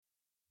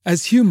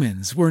As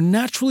humans, we're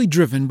naturally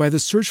driven by the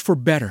search for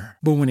better.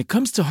 But when it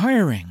comes to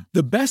hiring,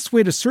 the best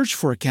way to search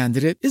for a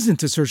candidate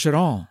isn't to search at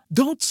all.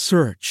 Don't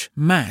search,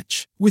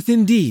 match with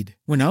Indeed.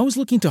 When I was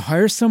looking to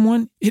hire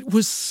someone, it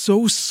was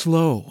so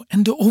slow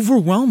and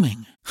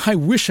overwhelming. I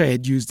wish I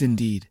had used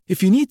Indeed.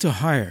 If you need to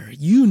hire,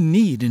 you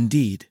need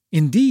Indeed.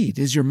 Indeed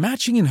is your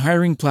matching and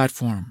hiring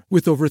platform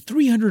with over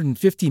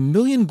 350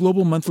 million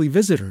global monthly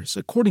visitors,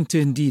 according to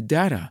Indeed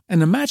data,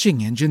 and a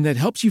matching engine that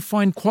helps you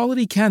find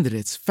quality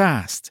candidates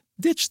fast.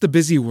 Ditch the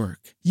busy work.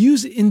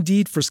 Use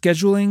Indeed for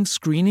scheduling,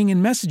 screening,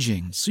 and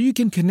messaging so you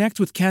can connect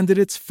with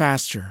candidates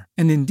faster.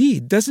 And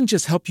Indeed doesn't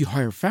just help you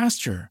hire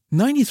faster.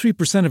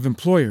 93% of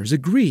employers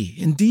agree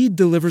Indeed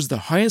delivers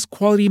the highest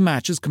quality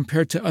matches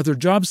compared to other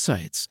job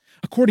sites,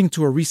 according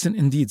to a recent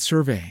Indeed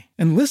survey.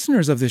 And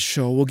listeners of this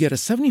show will get a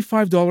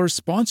 $75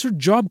 sponsored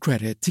job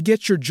credit to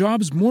get your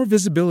jobs more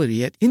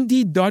visibility at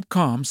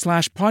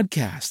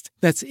Indeed.com/podcast.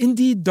 That's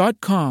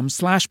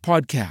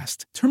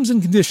Indeed.com/podcast. Terms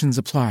and conditions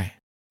apply.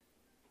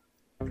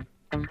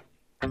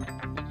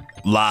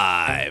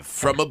 Live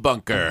from a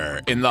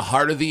bunker in the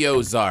heart of the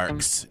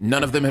Ozarks.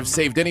 None of them have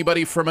saved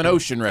anybody from an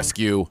ocean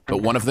rescue,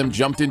 but one of them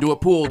jumped into a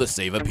pool to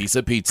save a piece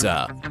of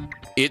pizza.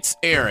 It's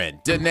Aaron,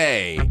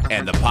 Danae,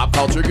 and the pop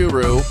culture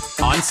guru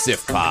on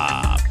Sif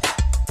Pop.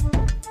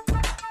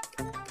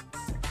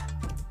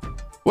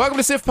 Welcome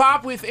to Sif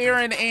Pop with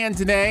Aaron and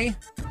Danae.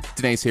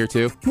 Danae's here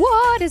too.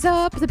 What is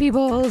up, the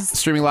peoples?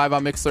 Streaming live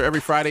on Mixler every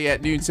Friday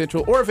at noon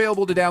Central, or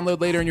available to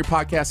download later in your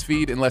podcast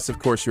feed, unless, of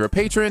course, you're a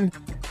patron.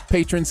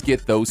 Patrons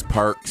get those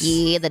perks.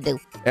 Yeah, they do.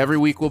 Every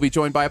week, we'll be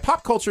joined by a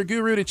pop culture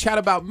guru to chat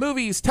about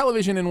movies,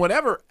 television, and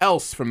whatever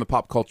else from the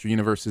pop culture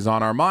universe is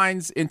on our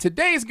minds. And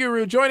today's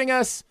guru joining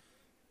us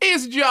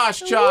is Josh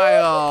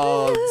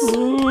Childs.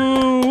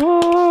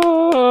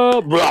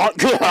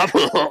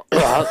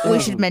 We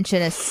should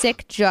mention a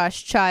sick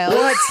Josh Childs.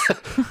 What's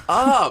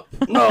up?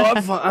 No,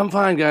 I'm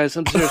fine, guys.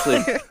 I'm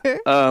seriously.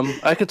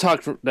 I could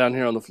talk down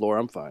here on the floor.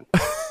 I'm fine.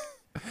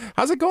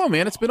 How's it going,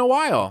 man? It's been a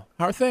while.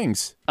 How are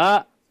things?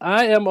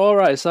 I am all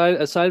right.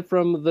 Aside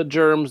from the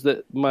germs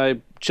that my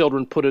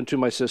children put into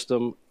my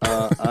system,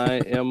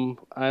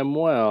 I'm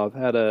well.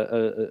 I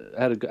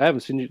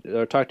haven't seen you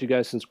or talked to you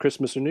guys since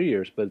Christmas or New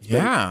Year's, but it's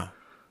been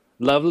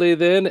lovely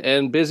then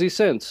and busy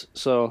since.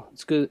 So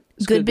it's good.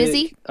 It's good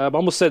busy. I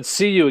almost said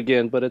see you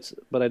again, but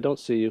I don't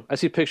see you. I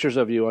see pictures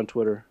of you on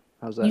Twitter.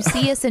 How's that? You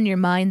see us in your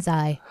mind's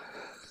eye.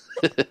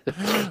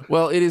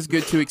 Well, it is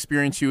good to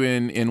experience you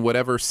in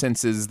whatever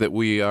senses that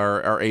we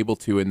are able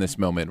to in this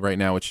moment. Right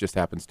now, it just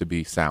happens to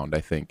be sound,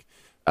 I think.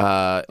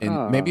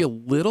 And maybe a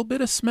little bit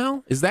of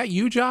smell. Is that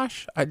you,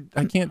 Josh? I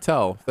can't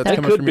tell. That's that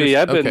coming could from be.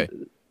 your... I've been... Okay.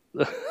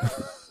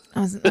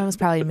 That was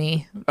probably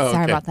me. Oh,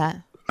 Sorry okay. about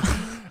that.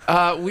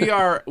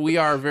 We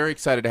are very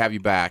excited to have you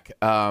back.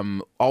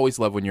 Always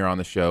love when you're on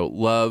the show.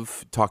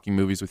 Love talking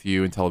movies with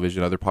you and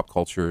television, other pop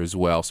culture as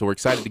well. So we're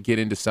excited to get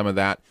into some of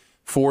that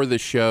for the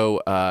show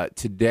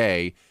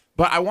today.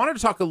 But I wanted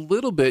to talk a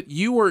little bit.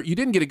 You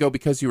didn't get to go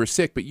because you were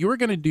sick, but you were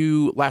going to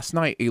do last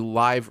night a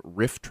live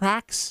riff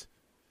tracks.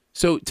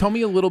 So tell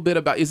me a little bit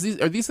about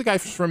are these the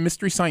guys from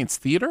Mystery Science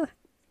Theater?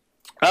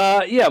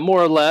 Yeah,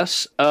 more or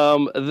less.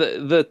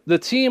 The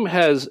team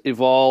has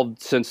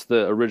evolved since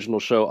the original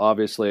show,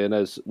 obviously, and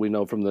as we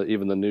know from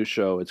even the new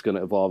show, it's going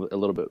to evolve a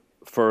little bit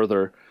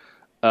further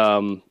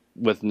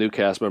with new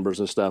cast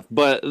members and stuff.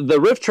 But the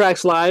Riff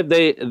Tracks Live,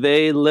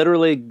 they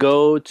literally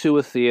go to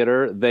a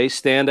theater, they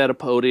stand at a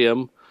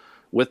podium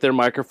with their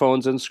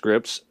microphones and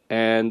scripts,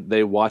 and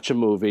they watch a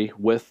movie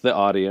with the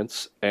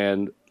audience,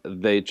 and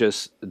they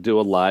just do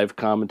a live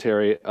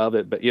commentary of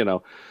it. But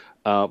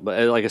but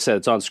like I said,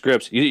 it's on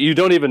scripts. You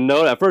don't even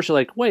know. At first, you're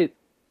like, wait,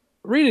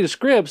 reading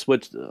scripts,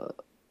 which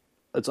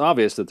it's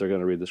obvious that they're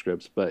going to read the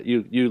scripts, but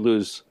you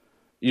lose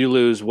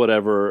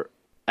whatever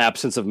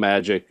absence of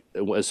magic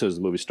as soon as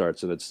the movie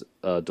starts, and it's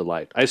a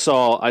delight. I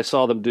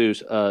saw them do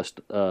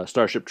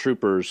Starship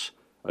Troopers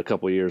a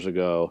couple years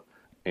ago,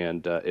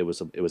 and it was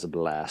a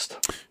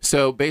blast.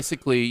 So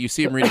basically, you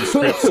see them reading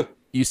scripts.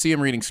 You see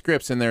them reading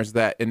scripts, and there's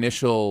that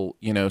initial,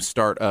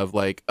 start of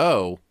like,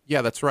 oh,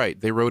 yeah, that's right.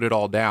 They wrote it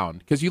all down.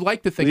 Because you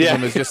like to think of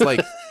them as just like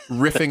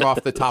riffing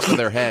off the top of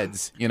their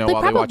heads,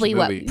 while they watch the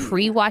movie.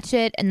 Pre-watch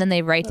it, and then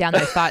they write down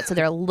their thoughts, so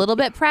they're a little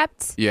bit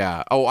prepped.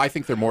 Yeah. Oh, I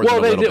think they're more than a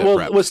little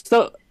bit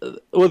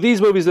prepped. These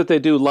movies that they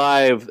do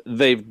live,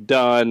 they've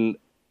done,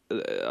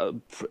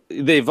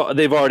 they've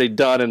already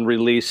done and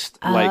released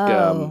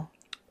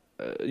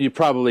you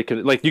probably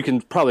can you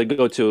can probably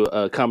go to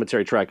a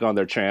commentary track on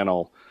their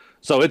channel.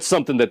 So it's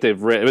something that they've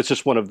written. It's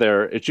just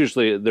it's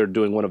usually they're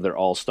doing one of their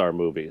all-star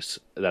movies.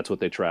 That's what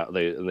they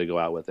go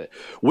out with it.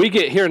 We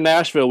get here in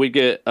Nashville, we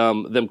get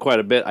them quite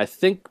a bit. I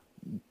think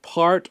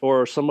part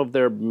or some of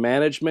their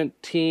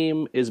management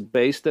team is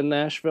based in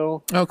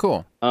Nashville. Oh,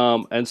 cool.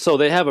 And so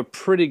they have a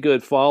pretty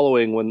good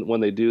following when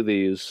they do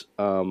these.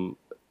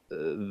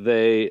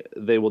 They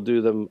will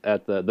do them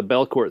at the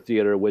Belcourt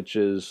Theater, which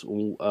is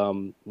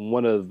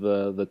one of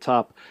the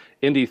top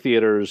indie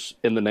theaters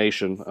in the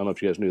nation. I don't know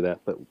if you guys knew that,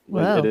 but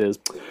it is.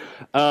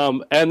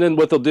 And then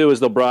what they'll do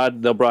is they'll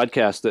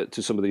broadcast it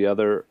to some of the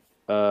other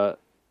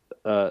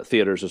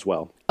theaters as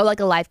well. Oh, like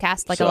a live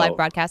cast, like a live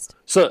broadcast.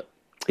 So,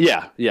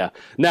 yeah.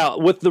 Now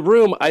with The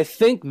Room, I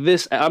think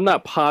this. I'm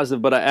not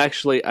positive, but I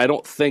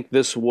don't think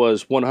this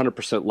was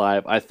 100%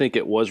 live. I think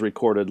it was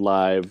recorded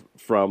live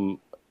from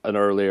an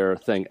earlier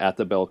thing at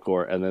the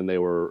Belcourt, and then they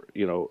were,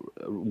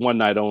 one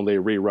night only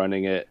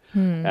rerunning it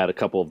at a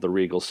couple of the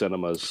Regal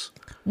cinemas.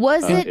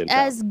 Was it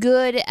as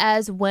good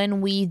as when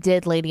we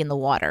did Lady in the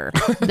Water?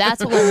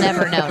 That's what we'll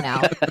never know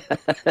now.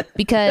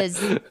 Because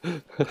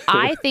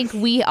I think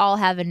we all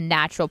have a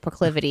natural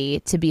proclivity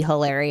to be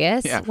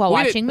hilarious while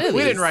watching movies.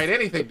 We didn't write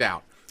anything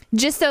down.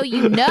 Just so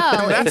you know.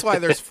 That's why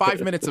there's 5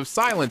 minutes of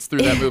silence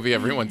through that movie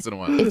every once in a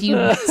while. If you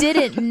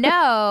didn't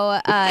know,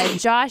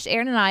 Josh,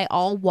 Aaron, and I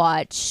all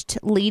watched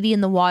Lady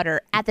in the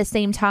Water at the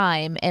same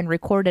time and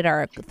recorded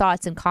our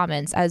thoughts and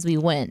comments as we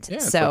went. Yeah,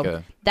 so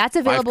like that's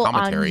available on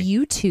commentary.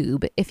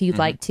 YouTube if you'd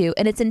like to.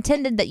 And it's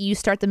intended that you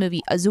start the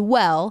movie as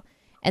well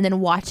and then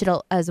watch it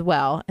as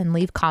well and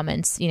leave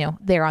comments,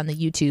 there on the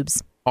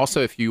YouTubes.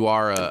 Also, if you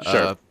are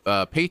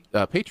a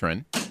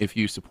patron, if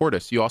you support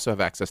us, you also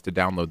have access to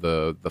download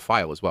the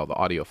file as well, the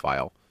audio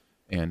file,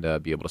 and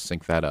be able to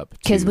sync that up.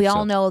 Because we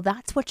all know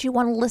that's what you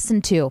want to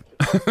listen to.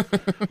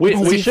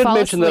 we should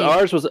mention that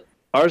ours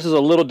is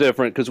a little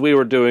different because we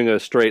were doing a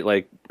straight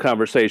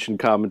conversation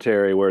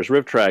commentary, whereas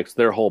Riff Tracks,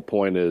 their whole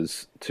point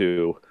is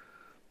to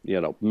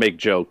make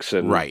jokes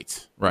and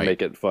right.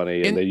 make it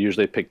funny, and they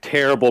usually pick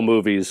terrible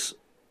movies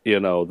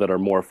that are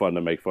more fun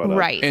to make fun of.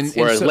 Right.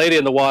 Whereas Lady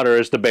in the Water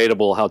is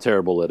debatable how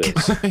terrible it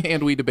is.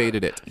 And we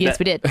debated it. Yes,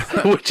 we did.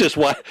 Which is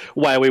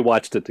why we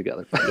watched it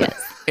together.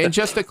 Yes. And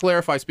just to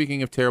clarify,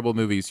 speaking of terrible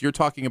movies, you're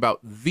talking about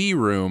The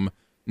Room,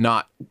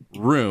 not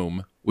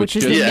Room, which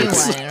is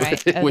just the new one,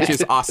 right? Okay. which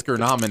is Oscar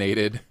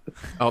nominated.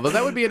 Although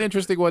that would be an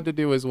interesting one to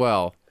do as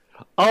well.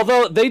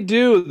 Although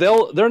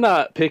they're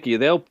not picky.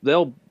 They'll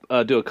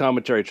do a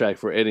commentary track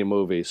for any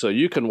movie, so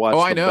you can watch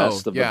the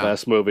best of the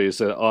best movies,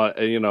 and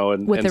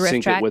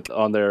sync it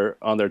on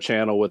their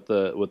channel with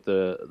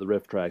the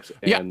riff tracks.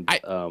 And,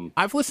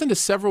 I've listened to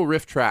several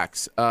riff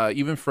tracks,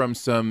 even from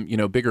some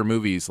bigger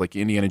movies like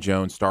Indiana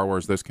Jones, Star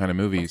Wars, those kind of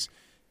movies.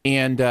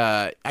 And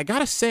I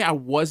gotta say, I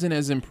wasn't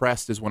as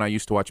impressed as when I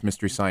used to watch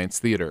Mystery Science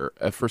Theater.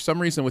 For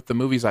some reason, with the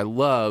movies I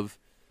love,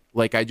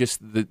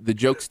 the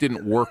jokes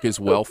didn't work as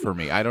well for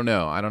me. I don't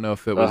know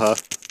if it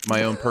was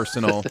my own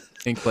personal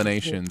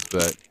inclinations,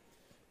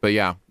 but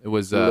yeah, it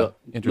was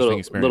interesting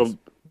experience. Little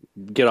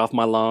get off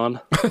my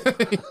lawn.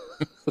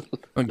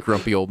 A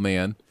grumpy old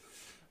man.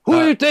 Who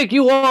do you think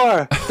you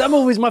are? That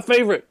movie's my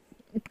favorite.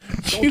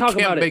 Don't talk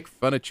about it. Make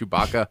fun of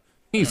Chewbacca.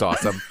 He's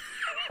awesome.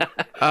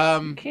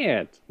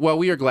 Can't. Well,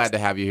 we are glad to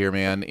have you here,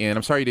 man, and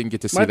I'm sorry you didn't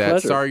get to see My that.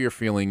 pleasure. Sorry you're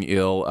feeling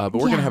ill, but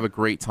we're going to have a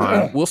great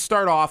time. We'll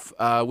start off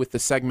with the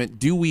segment,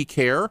 Do We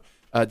Care?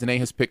 Danae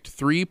has picked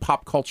 3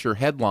 pop culture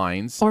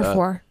headlines. Or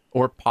 4.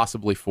 Or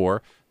possibly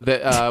 4,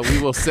 that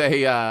we will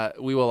say,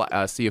 we will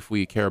see if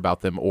we care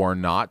about them or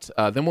not.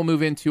 Then we'll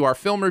move into our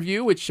film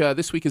review, which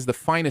this week is The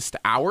Finest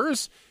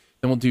Hours.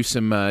 Then we'll do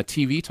some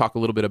TV, talk a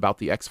little bit about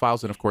the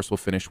X-Files, and of course we'll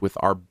finish with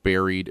our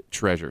buried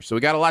treasure. So we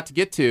got a lot to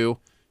get to.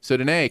 So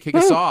Danae, kick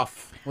us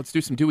off. Let's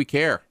do some Do We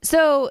Care?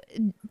 So,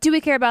 do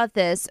we care about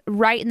this?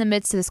 Right in the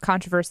midst of this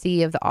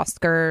controversy of the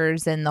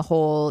Oscars and the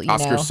whole,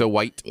 Oscar so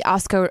white.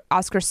 Oscar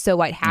so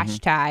white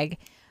hashtag.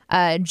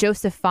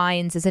 Joseph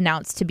Fiennes is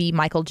announced to be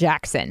Michael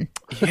Jackson.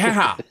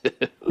 Yeah.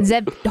 Is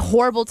that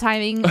horrible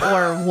timing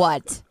or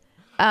what?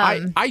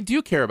 I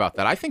do care about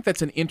that. I think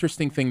that's an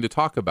interesting thing to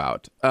talk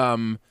about.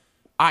 And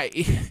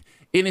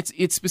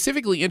it's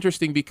specifically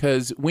interesting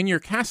because when you're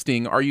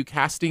casting, are you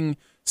casting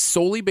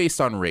solely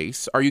based on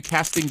race? Are you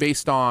casting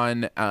based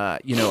on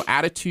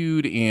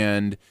attitude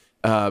and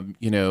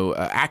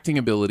acting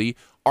ability?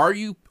 Are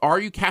you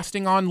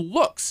casting on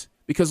looks?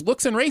 Because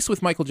looks and race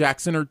with Michael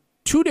Jackson are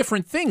 2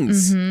 different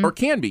things, or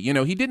can be.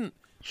 He didn't.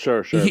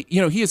 Sure.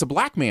 He is a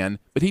black man,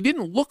 but he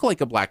didn't look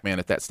like a black man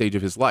at that stage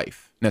of his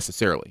life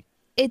necessarily.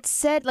 It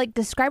said,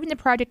 describing the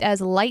project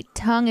as light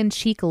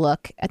tongue-in-cheek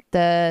look at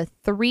the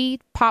 3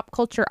 pop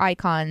culture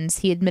icons.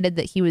 He admitted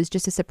that he was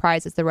just as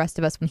surprised as the rest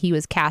of us when he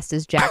was cast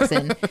as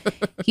Jackson.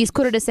 He's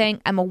quoted as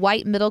saying, "I'm a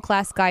white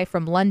middle-class guy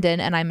from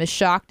London, and I'm as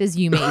shocked as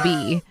you may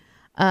be."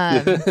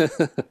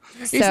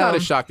 He's not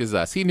as shocked as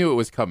us. He knew it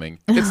was coming.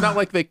 It's not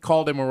like they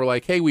called him and were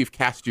like, "Hey, we've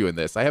cast you in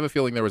this." I have a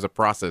feeling there was a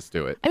process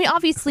to it. I mean,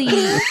 obviously,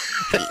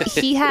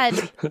 he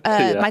had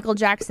Michael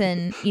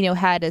Jackson,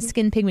 had a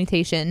skin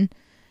pigmentation,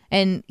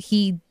 and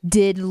he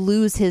did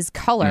lose his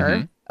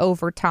color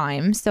over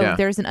time. So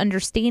there's an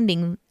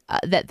understanding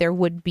that there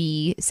would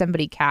be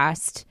somebody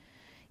cast,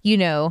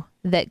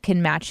 that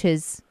can match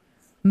his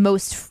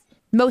most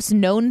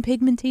known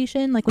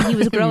pigmentation, like when he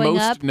was growing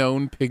up. Most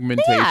known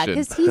pigmentation. Yeah,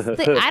 because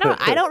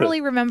I don't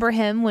really remember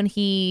him when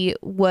he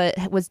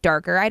was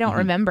darker. I don't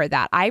remember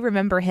that. I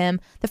remember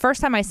him the first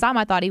time I saw him.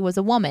 I thought he was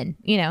a woman,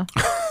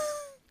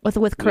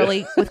 with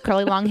curly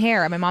long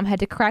hair. And my mom had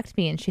to correct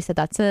me, and she said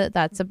that's a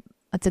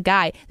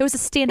guy. There was a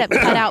stand-up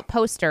cutout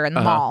poster in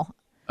the mall,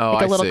 Oh,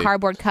 like a little see.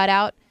 cardboard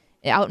cutout.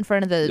 out in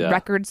front of the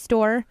record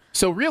store.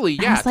 So really,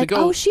 I was like,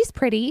 oh, she's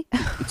pretty.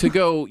 To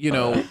go,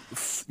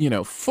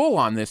 full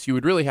on this, you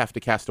would really have to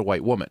cast a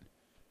white woman.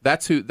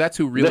 That's who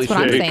really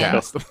should be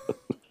cast.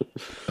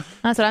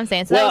 That's what I'm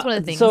saying. So that was one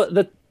of the things.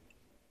 So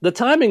the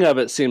timing of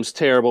it seems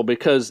terrible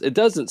because it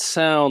doesn't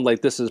sound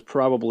like this is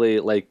probably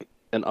like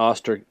an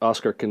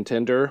Oscar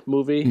contender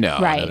movie. No,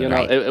 right.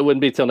 It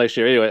wouldn't be till next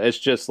year anyway. It's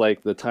just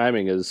like the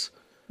timing is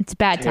it's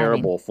bad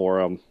terrible timing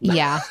for them.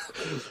 Yeah.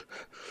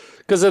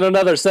 Because in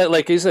another set,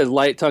 like you said,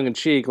 light tongue in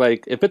cheek.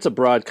 Like if it's a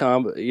broad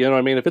comedy, you know what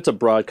I mean. If it's a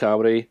broad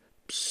comedy,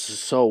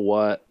 so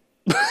what?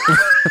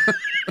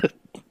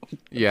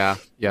 Yeah,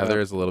 there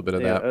is a little bit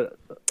of that.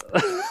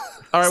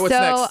 All right, what's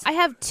next? So I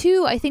have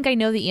two. I think I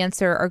know the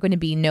answer are going to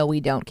be no, we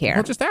don't care.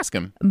 Well, just ask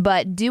him.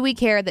 But do we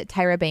care that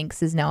Tyra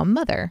Banks is now a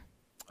mother?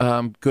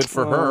 Good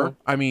for her.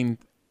 I mean,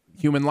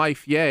 human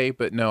life, yay.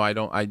 But no, I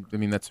don't. I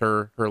mean, that's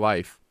her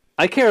life.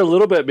 I care a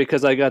little bit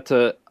because I got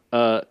to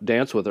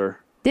dance with her.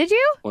 Did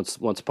you? Once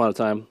upon a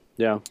time,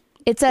 yeah.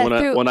 It's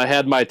when I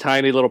had my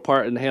tiny little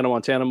part in the Hannah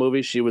Montana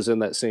movie, she was in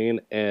that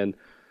scene, and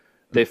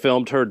they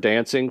filmed her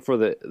dancing for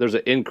there's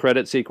an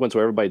end-credit sequence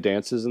where everybody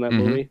dances in that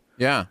movie.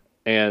 Yeah.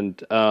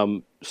 And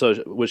so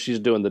when she's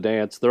doing the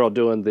dance, they're all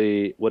doing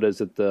the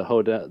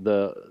hoedown,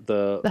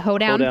 the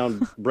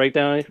hoedown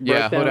breakdown.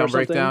 Yeah, hoedown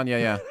breakdown.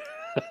 Yeah.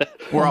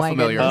 We're all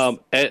familiar.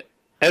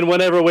 And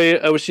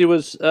whenever she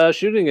was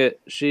shooting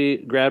it, she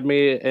grabbed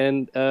me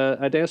and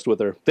I danced with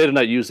her. They did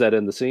not use that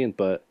in the scene,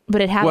 but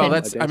it happened.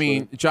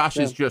 Well, Josh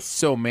is just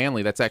so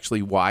manly. That's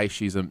actually why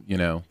she's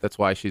that's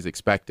why she's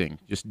expecting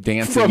just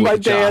dancing from with my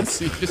Josh.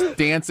 dance. Just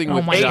dancing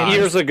with my Josh. 8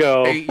 years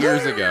ago. 8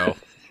 years ago.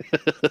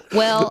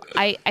 Well,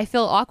 I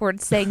feel awkward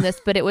saying this,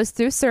 but it was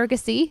through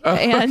surrogacy,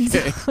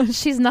 and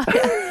she's not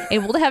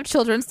able to have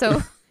children.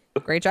 So,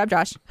 great job,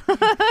 Josh.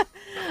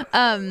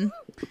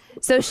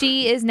 So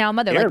she is now a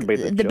mother. Like,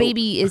 the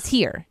baby is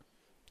here.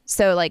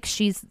 So like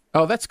she's.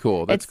 Oh, that's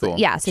cool. That's cool.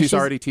 Yeah. So she's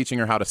already teaching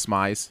her how to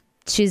smize.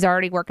 She's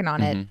already working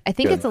on it. I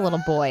think it's a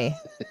little boy.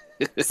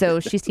 So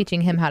she's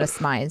teaching him how to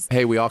smize.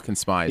 Hey, we all can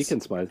smize. He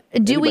can smize.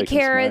 Do we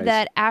care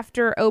that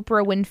after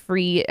Oprah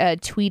Winfrey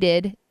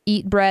tweeted,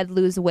 "Eat bread,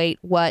 lose weight"?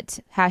 What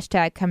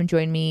hashtag come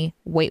join me,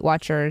 Weight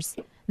Watchers?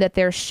 That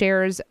their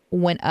shares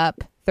went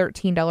up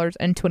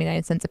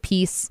 $13.29 a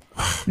piece,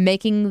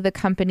 making the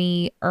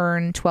company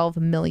earn $12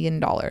 million.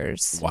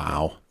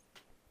 Wow.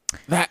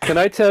 Can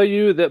I tell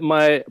you that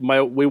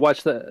we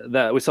watched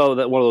that we saw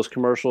that one of those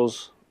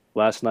commercials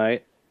last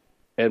night,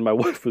 and my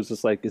wife was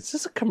just like, "Is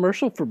this a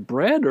commercial for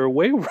bread or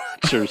Weight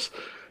Watchers?"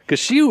 Because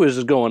she was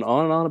just going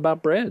on and on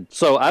about bread.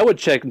 So I would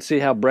check and see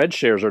how bread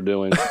shares are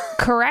doing.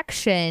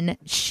 Correction: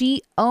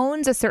 she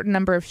owns a certain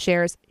number of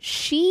shares.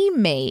 She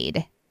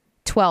made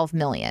 $12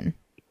 million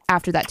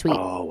after that tweet.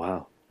 Oh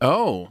wow.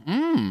 Oh,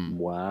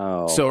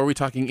 wow. So are we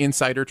talking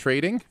insider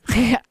trading?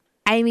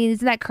 I mean,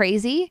 isn't that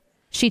crazy?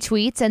 She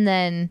tweets and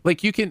then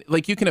you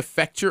can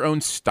affect your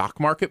own stock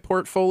market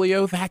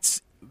portfolio.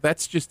 That's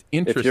just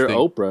interesting.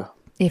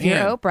 If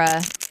you're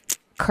Oprah,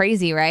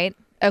 crazy, right?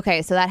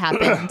 Okay, so that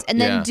happened.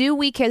 And then do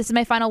we care? This is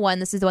my final one.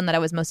 This is the one that I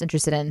was most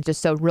interested in.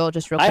 Just real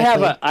quickly.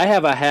 I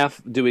have a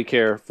half do we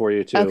care for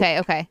you too.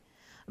 Okay.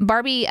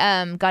 Barbie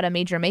got a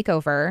major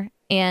makeover.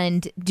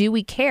 And do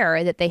we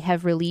care that they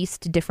have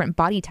released different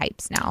body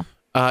types now?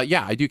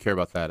 Yeah, I do care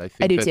about that. I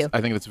do too.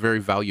 I think that's very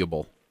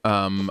valuable.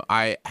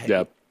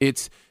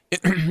 It's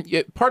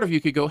part of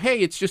you could go, hey,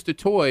 it's just a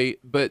toy,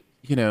 but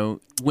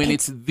when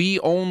it's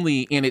the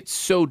only and it's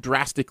so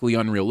drastically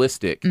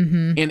unrealistic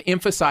and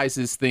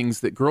emphasizes things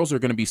that girls are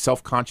going to be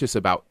self-conscious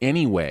about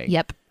anyway.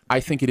 Yep.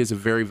 I think it is a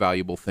very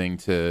valuable thing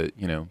to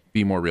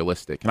be more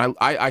realistic. And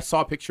I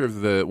saw a picture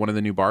of one of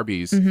the new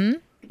Barbies.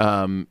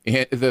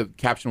 The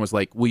caption was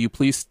like, "Will you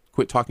please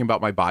quit talking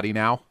about my body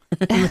now?"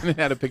 And then it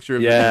had a picture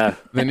of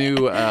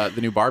the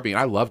new Barbie, and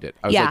I loved it.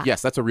 I was like,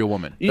 "Yes, that's a real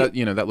woman.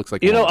 That looks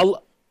like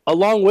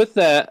along with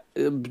that,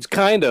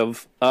 kind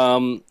of.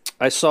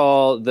 I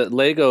saw that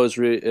Lego is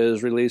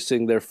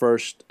releasing their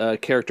first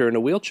character in a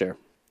wheelchair.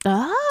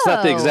 Oh, it's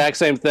not the exact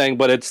same thing,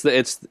 but it's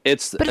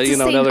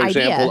another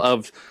example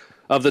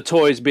of the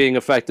toys being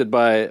affected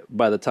by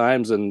the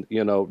times and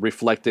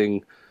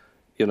reflecting.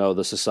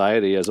 The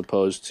society as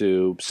opposed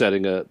to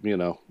setting a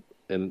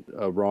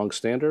wrong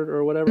standard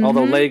or whatever.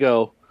 Although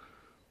Lego,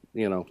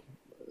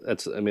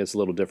 it's a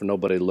little different.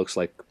 Nobody looks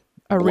like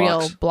a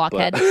real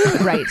blockhead,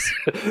 right?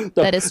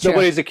 That is true.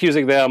 Nobody's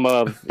accusing them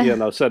of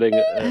setting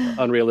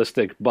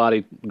unrealistic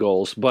body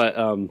goals. But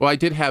well, I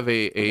did have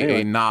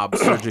a knob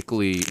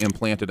surgically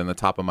implanted in the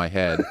top of my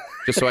head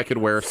just so I could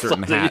wear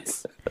certain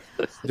hats.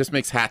 It just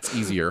makes hats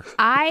easier.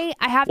 I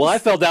have. Well, I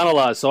fell down a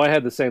lot, so I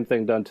had the same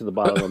thing done to the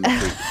bottom of my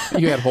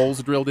feet. You had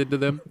holes drilled into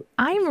them?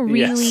 I'm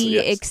really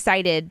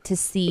excited to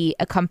see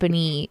a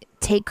company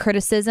take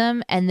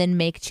criticism and then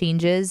make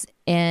changes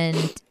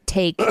and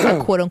take a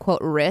quote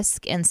unquote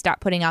risk and stop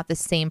putting out the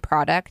same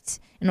product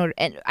in order.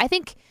 And I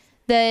think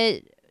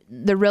the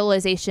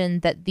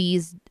realization that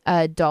these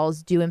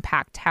dolls do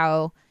impact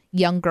how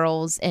young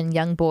girls and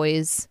young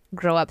boys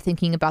grow up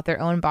thinking about their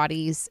own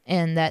bodies,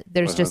 and that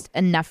there's just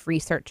enough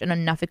research and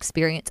enough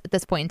experience at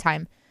this point in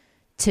time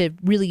to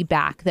really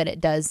back that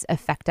it does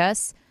affect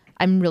us.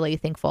 I'm really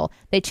thankful.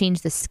 They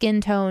changed the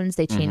skin tones,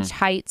 they changed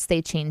heights,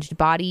 they changed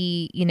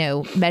body,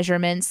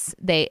 measurements.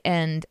 You're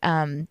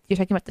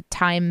talking about the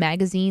Time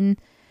magazine.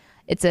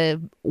 It's a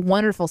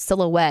wonderful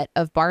silhouette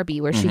of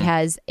Barbie where she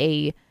has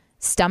a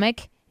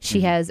stomach, she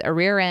has a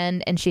rear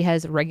end, and she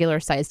has regular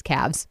sized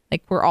calves.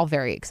 Like, we're all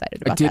very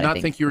excited about that. I did not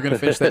think you were going to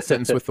finish that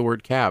sentence with the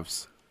word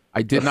calves.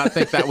 I did not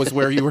think that was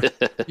where you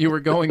were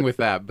going with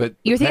that. But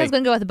you think I was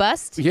going to go with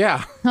bust?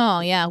 Yeah. Oh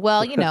yeah.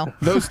 Well,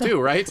 those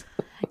two, right?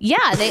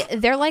 Yeah,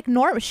 they're like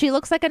normal. She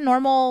looks like a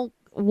normal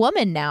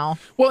woman now.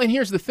 Well, and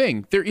here's the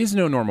thing. There is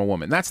no normal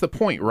woman. That's the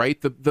point,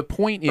 right? The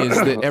point is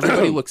that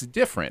everybody looks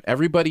different.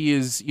 Everybody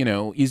is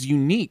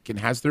unique and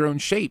has their own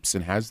shapes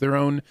and has their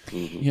own,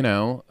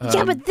 yeah,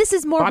 but this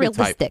is more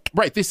realistic.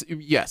 Type. Right.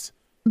 Yes.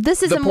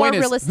 This is more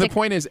realistic. The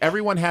point is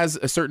everyone has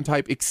a certain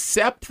type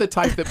except the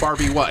type that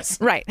Barbie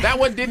was. Right. That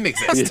one didn't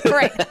exist.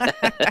 Right.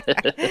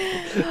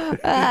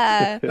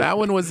 That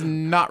one was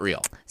not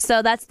real.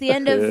 So that's the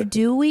end of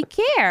Do We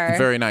Care?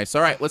 Very nice.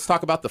 All right, let's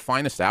talk about the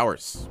finest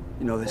hours.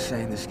 They're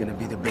saying this is going to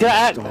be the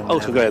biggest storm go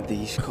ahead. at the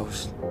East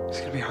Coast. It's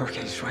going to be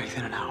hurricane strength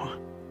in an hour.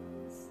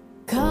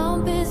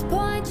 Compass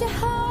point you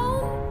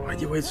home. Why'd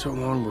you wait so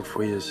long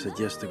before you said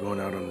yes to going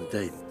out on a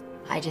date?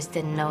 I just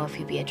didn't know if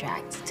you'd be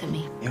attracted to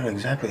me. You're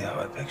exactly how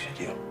I pictured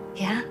you.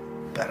 Yeah?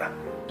 Better.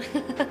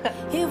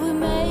 If we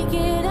make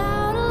it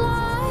out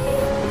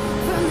alive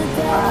from the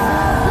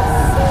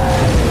depths.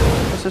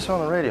 What's this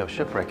on the radio?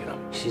 Ship breaking up.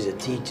 She's a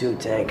T2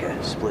 tanker,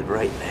 split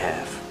right in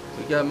half.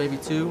 We got maybe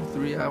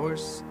 2-3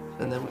 hours,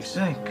 and then we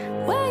Sink.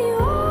 Where you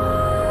are.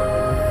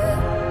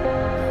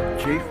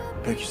 Chief,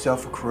 pick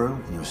yourself a crew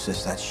and you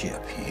assist that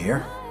ship. You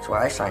hear? That's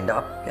why I signed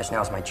up. Guess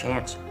now's my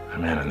chance. The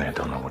man in there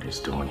don't know what he's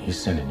doing.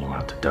 He's sending you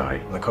out to die.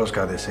 On the Coast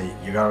Guard, they say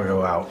you gotta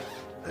go out.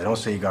 They don't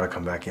say you gotta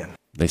come back in.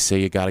 They say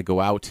you got to go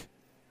out,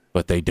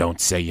 but they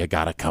don't say you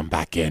got to come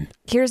back in.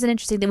 Here's an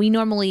interesting thing. We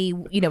normally,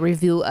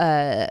 review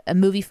a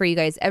movie for you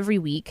guys every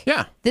week.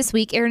 Yeah. This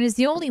week, Aaron is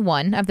the only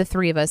one of the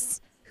three of us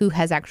who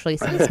has actually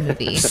seen this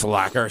movie.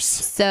 Slackers.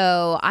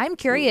 So I'm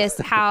curious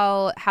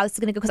how this is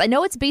going to go, because I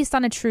know it's based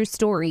on a true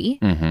story.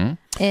 Mm-hmm.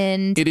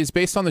 And it is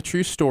based on the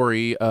true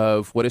story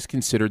of what is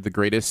considered the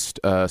greatest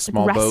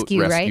small boat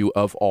rescue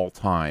of all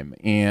time,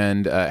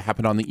 and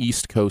happened on the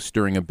East Coast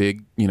during a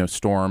big,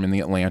 storm in the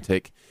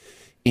Atlantic,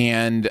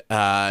 and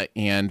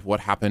what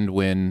happened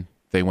when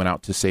they went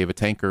out to save a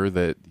tanker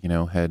that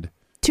had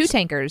two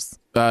tankers.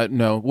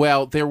 No,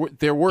 well there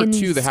were in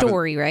two that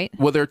story, right?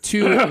 Well, there are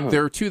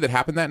two that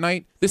happened that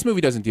night. This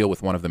movie doesn't deal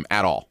with one of them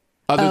at all.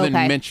 Other than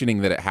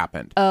mentioning that it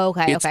happened.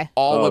 It's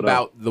all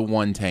about the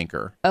one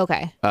tanker.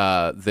 Okay.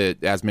 That,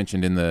 as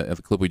mentioned in the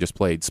clip we just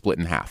played, split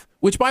in half.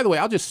 Which, by the way,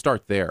 I'll just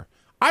start there.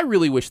 I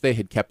really wish they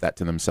had kept that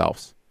to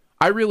themselves.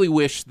 I really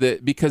wish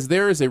that, because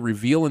there is a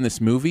reveal in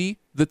this movie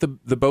that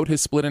the boat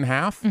has split in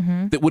half,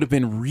 that would have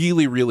been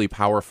really, really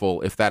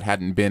powerful if that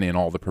hadn't been in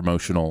all the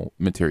promotional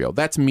material.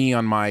 That's me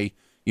on my,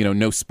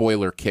 no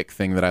spoiler kick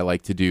thing that I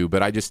like to do.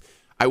 But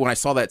when I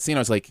saw that scene, I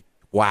was like,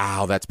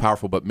 wow, that's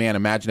powerful. But man,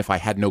 imagine if I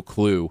had no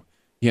clue,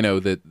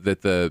 that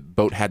the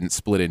boat hadn't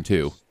split in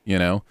two,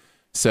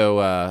 So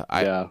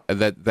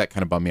that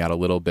kind of bummed me out a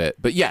little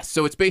bit. But yes,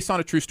 so it's based on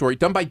a true story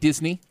done by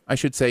Disney, I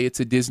should say. It's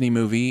a Disney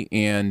movie,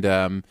 and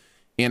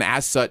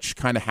as such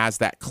kind of has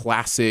that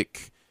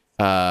classic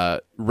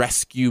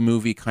rescue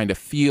movie kind of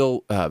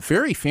feel.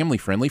 Very family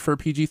friendly for a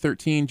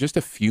PG-13, just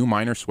a few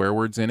minor swear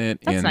words in it.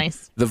 That's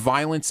nice. The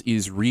violence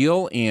is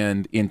real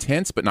and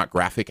intense, but not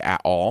graphic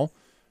at all.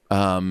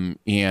 And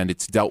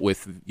it's dealt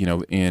with,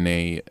 in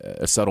a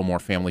subtle, more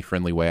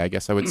family-friendly way, I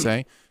guess I would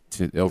say,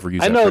 to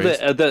overuse. I know phrase.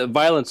 that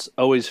violence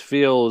always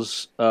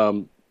feels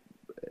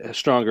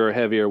stronger or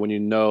heavier when you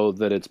know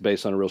that it's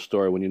based on a real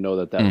story. When you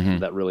know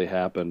that really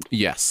happened.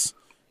 Yes,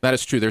 that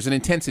is true. There's an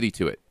intensity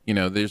to it.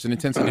 There's an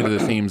intensity to the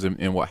themes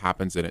and what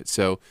happens in it.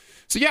 So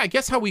yeah, I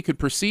guess how we could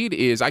proceed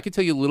is I could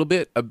tell you a little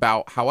bit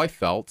about how I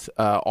felt.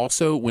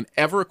 Also,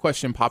 whenever a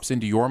question pops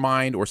into your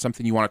mind or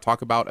something you want to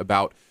talk about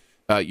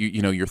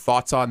your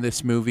thoughts on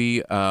this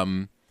movie,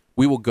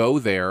 we will go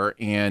there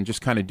and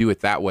just kind of do it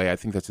that way. I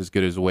think that's as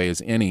good as a way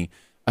as any.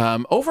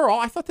 Overall,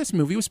 I thought this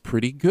movie was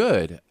pretty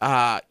good.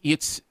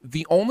 It's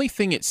the only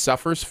thing it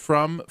suffers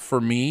from for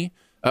me.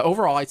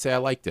 Overall, I'd say I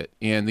liked it.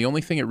 And the only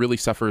thing it really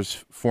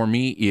suffers for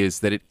me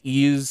is that it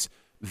is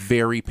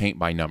very paint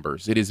by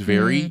numbers. It is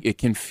it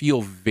can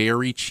feel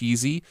very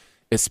cheesy,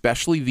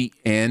 especially the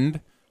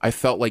end. I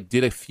felt like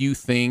did a few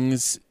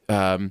things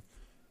that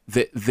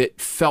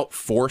felt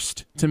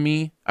forced to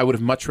me. I would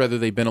have much rather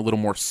they'd been a little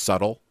more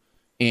subtle.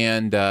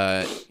 And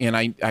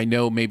I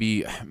know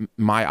maybe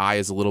my eye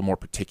is a little more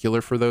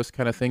particular for those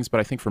kind of things,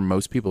 but I think for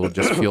most people it'll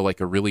just feel like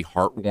a really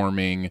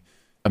heartwarming,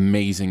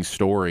 amazing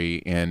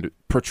story and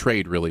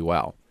portrayed really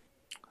well.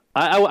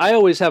 I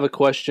always have a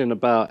question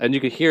about, and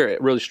you can hear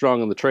it really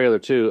strong in the trailer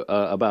too,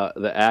 about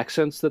the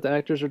accents that the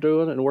actors are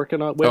doing and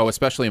working on with. Oh,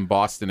 especially in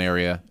Boston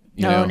area.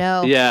 You know?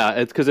 No. Yeah,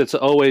 it's because it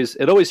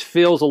always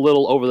feels a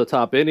little over the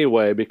top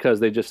anyway because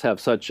they just have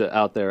such an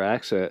out there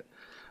accent.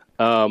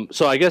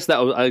 So I guess that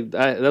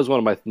was one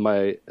of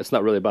my. It's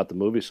not really about the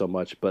movie so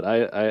much, but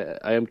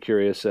I am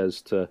curious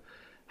as to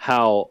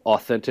how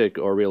authentic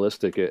or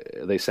realistic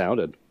they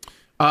sounded.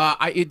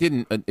 It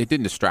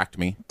didn't distract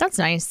me. That's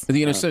nice.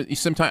 You know, so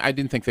sometimes I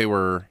didn't think they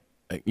were,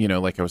 you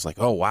know, like I was like,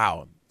 oh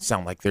wow,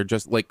 sound like they're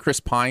just like Chris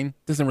Pine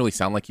doesn't really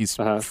sound like he's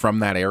from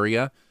that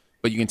area,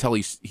 but you can tell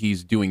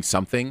he's doing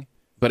something.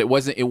 But it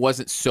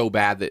wasn't so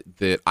bad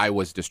that I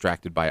was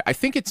distracted by it. I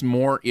think it's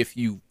more if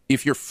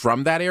you're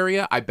from that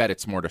area, I bet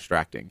it's more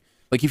distracting.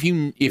 Like if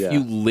you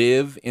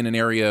live in an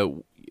area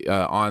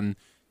on,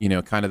 you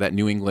know, kind of that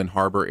New England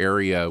Harbor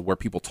area where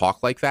people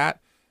talk like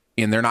that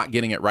and they're not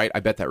getting it right,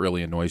 I bet that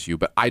really annoys you.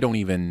 But I don't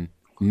even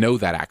know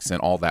that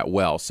accent all that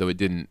well, so it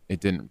didn't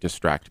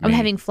distract me. I'm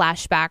having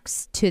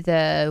flashbacks to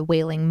the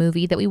Wailing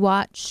movie that we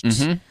watched.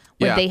 Mm-hmm.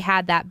 Where they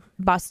had that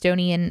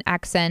Bostonian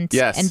accent,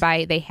 and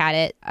by they had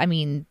it, I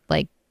mean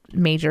like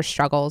major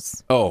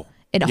struggles. Oh,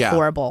 in a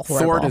horrible.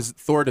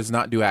 Thor does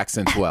not do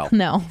accents well.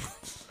 No.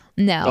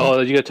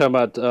 Oh, you got talking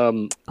about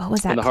what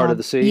was that In the called? Heart of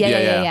the Sea?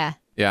 Yeah.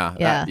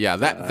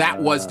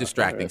 That was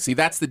distracting. See,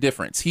 that's the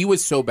difference. He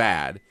was so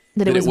bad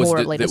that it was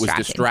horribly that was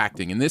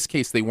distracting. In this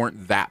case, they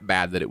weren't that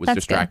bad that it was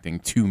distracting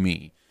to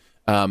me.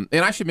 And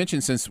I should mention,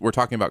 since we're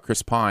talking about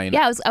Chris Pine,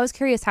 I was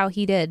curious how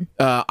he did.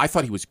 I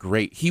thought he was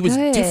great. He was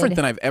different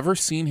than I've ever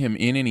seen him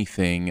in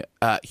anything.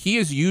 He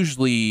is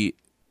usually,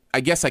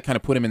 I guess I kind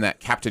of put him in that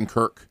Captain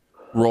Kirk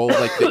role,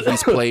 like that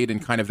he's played in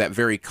kind of that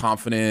very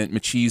confident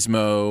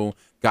machismo,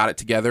 got it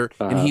together.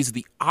 And he's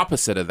the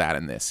opposite of that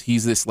in this.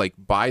 He's this like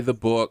by the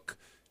book,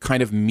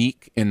 kind of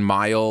meek and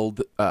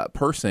mild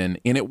person,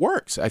 and it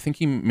works. I think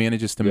he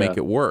manages to make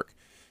it work.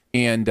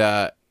 And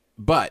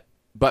but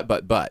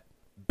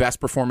best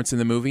performance in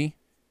the movie,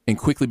 and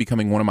quickly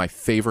becoming one of my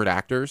favorite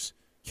actors,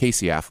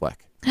 Casey Affleck.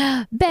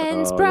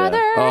 Ben's brother.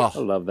 Yeah. I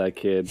love that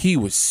kid. He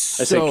was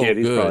so I say kid,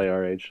 he's good. probably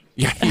our age.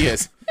 Yeah, he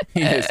is.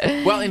 He is.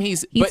 Well, and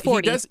he's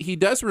 40. He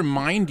does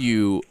remind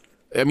you,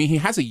 I mean, he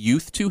has a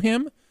youth to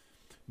him,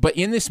 but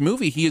in this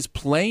movie he is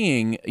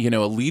playing, you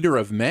know, a leader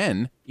of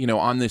men, you know,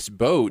 on this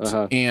boat,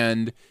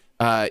 and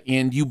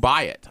you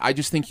buy it. I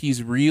just think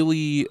he's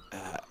really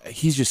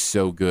he's just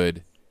so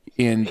good.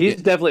 And he's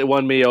definitely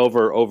won me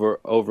over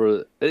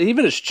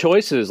even his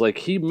choices. Like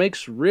he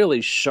makes really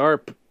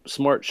sharp,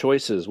 smart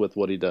choices with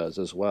what he does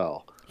as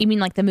well. You mean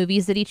like the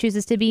movies that he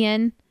chooses to be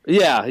in?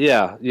 Yeah.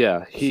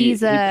 He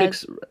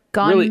picks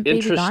really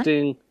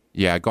interesting. Gone?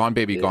 Yeah, Gone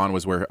Baby Gone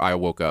was where I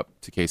woke up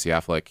to Casey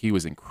Affleck. He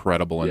was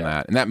incredible in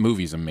that, and that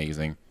movie's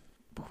amazing.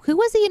 Who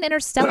was he in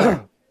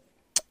Interstellar?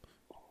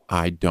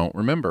 I don't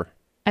remember.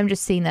 I'm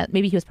just seeing that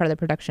maybe he was part of the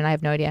production. I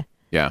have no idea.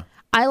 Yeah.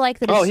 I like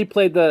that. Oh, he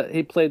played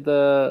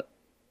the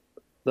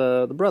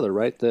brother,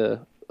 right?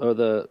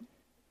 The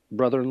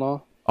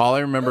brother-in-law. All I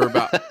remember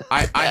about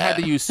I had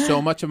to use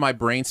so much of my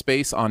brain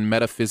space on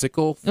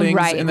metaphysical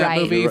things in that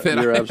movie that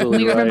you're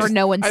absolutely we remember right.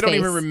 no one's I don't face.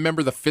 even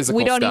remember the physical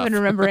We don't stuff. even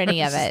remember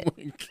any of it.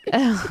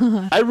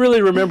 I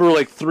really remember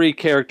like 3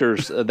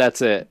 characters.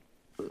 That's it.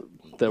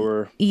 That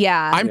were.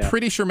 Yeah. I'm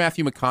pretty sure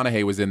Matthew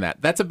McConaughey was in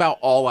that. That's about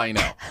all I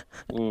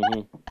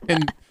know.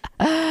 And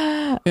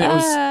it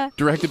was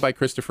directed by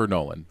Christopher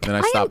Nolan, and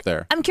I stopped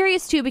there. I'm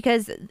curious too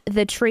because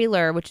the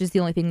trailer, which is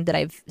the only thing that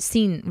I've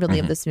seen really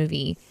of this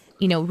movie,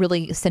 you know,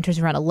 really centers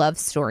around a love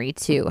story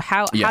too.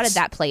 How did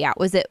that play out?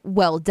 Was it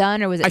well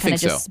done, or was it kind of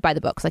just by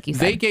the books, like you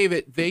said? They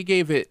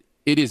gave it.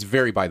 It is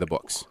very by the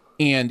books.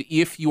 And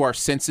if you are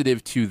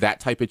sensitive to that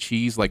type of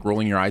cheese, like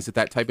rolling your eyes at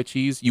that type of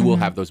cheese, you will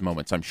have those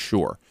moments, I'm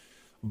sure.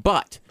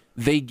 But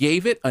they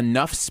gave it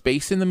enough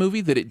space in the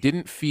movie that it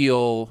didn't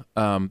feel.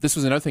 This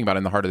was another thing about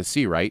In the Heart of the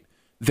Sea, right?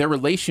 Their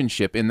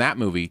relationship in that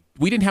movie,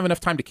 we didn't have enough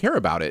time to care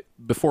about it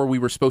before we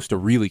were supposed to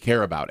really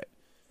care about it.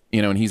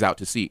 You know, and he's out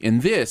to sea. In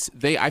this,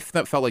 I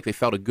felt like they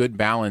felt a good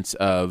balance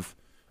of,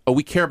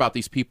 we care about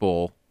these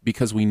people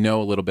because we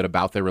know a little bit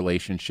about their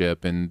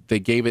relationship, and they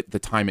gave it the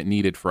time it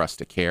needed for us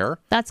to care.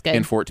 That's good.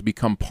 And for it to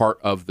become part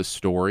of the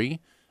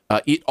story.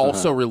 It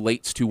also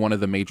relates to one of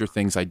the major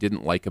things I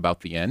didn't like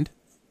about the end.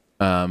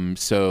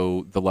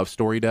 So the love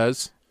story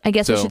does. I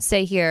guess we should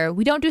say here,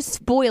 we don't do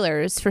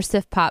spoilers for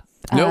Sif Pop.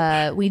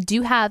 Nope. We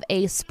do have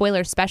a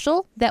spoiler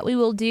special that we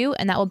will do,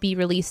 and that will be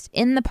released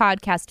in the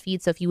podcast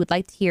feed. So if you would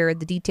like to hear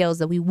the details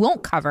that we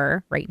won't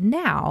cover right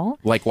now.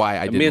 Like why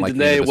I didn't like the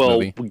this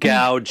movie. will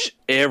gouge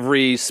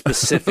every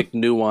specific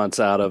nuance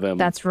out of him.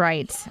 That's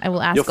right. I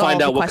will ask You'll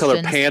find all out the what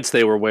questions. color pants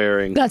they were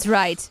wearing. That's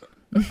right.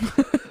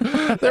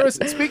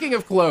 Speaking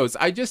of clothes,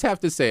 I just have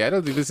to say, I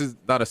don't think this is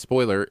not a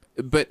spoiler,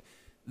 but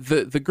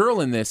the girl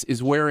in this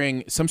is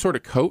wearing some sort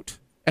of coat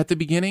at the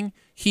beginning.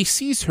 He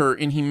sees her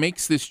and he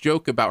makes this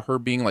joke about her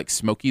being like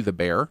Smokey the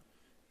Bear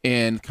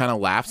and kind of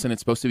laughs, and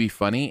it's supposed to be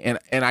funny. And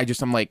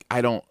I'm like,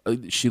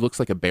 she looks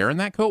like a bear in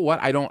that coat. What?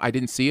 I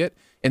didn't see it.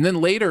 And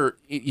then later,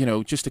 you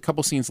know, just a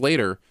couple scenes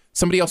later,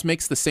 somebody else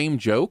makes the same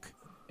joke.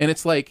 And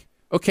it's like,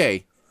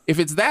 okay, if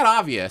it's that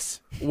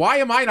obvious, why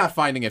am I not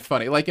finding it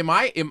funny? Like, am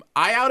I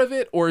out of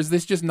it, or is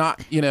this just not,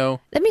 That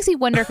makes me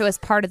wonder if it was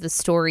part of the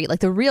story, like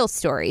the real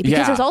story,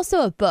 because there's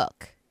also a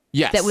book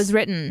that was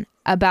written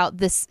about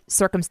these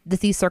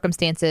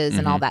circumstances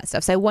and all that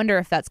stuff. So I wonder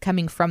if that's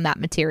coming from that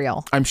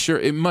material. I'm sure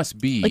it must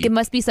be. Like, it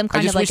must be some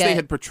kind of like I just wish they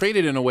had portrayed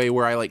it in a way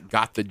where I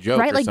got the joke.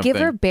 Right, or like something.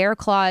 give her bear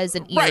claws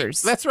and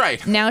ears. Right, that's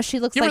right. Now she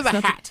looks give like her the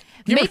smoking. hat.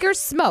 Make her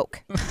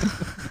smoke.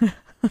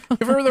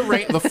 Give her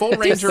the full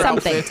Ranger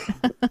something.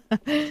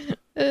 outfit.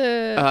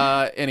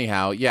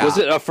 Anyhow, yeah. Was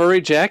it a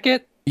furry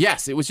jacket?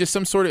 Yes, it was just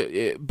some sort of,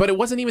 but it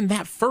wasn't even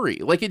that furry.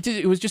 Like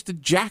it was just a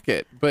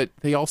jacket. But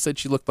they all said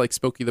she looked like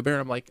Smokey the Bear.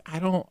 I'm like, I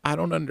don't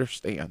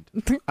understand.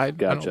 I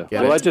Gotcha. I don't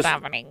get well,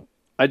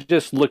 I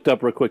just looked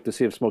up real quick to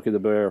see if Smokey the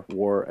Bear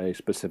wore a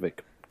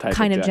specific type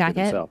kind of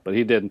jacket himself, but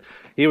he didn't.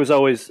 He was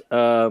always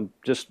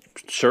just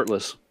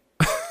shirtless.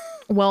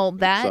 Well,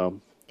 that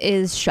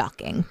is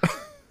shocking.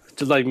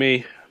 Just like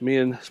me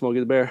and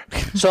Smokey the Bear.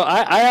 So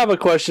I have a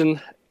question,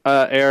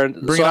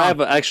 Aaron.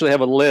 Actually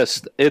have a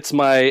list. It's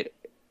my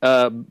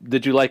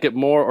did you like it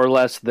more or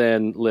less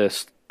than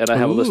list? And I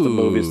have a list of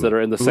movies that are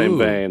in the same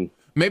vein.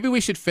 Maybe we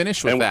should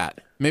finish with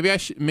that. Maybe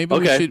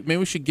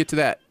we should get to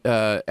that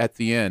at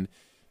the end.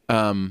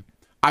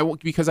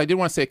 Because I did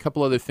want to say a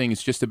couple other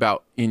things just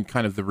about in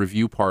kind of the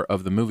review part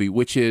of the movie,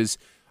 which is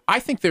I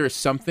think there is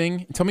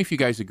something. Tell me if you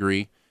guys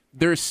agree.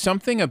 There is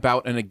something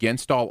about an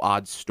against all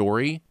odds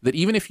story that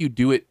even if you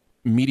do it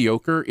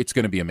mediocre, it's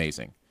going to be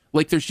amazing.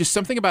 Like there's just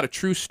something about a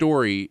true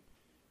story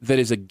that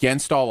is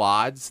against all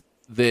odds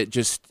that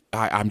just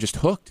I'm just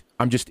hooked.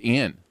 I'm just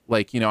in.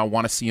 Like, I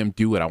want to see him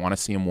do it. I want to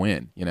see him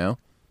win,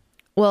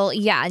 Well,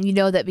 yeah, and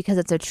that because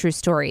it's a true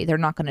story, they're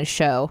not going to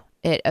show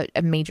it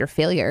a major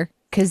failure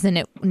because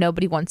then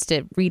nobody wants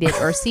to read it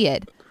or see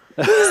it.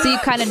 So you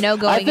kind of know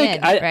going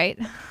in, right?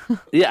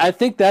 Yeah, I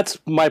think that's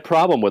my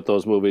problem with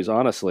those movies,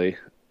 honestly.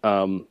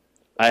 I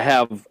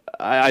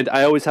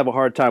always have a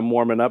hard time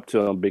warming up to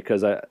them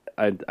because I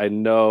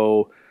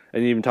know,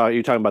 and even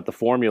you're talking about the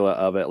formula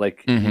of it,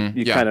 like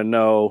you kind of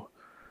know.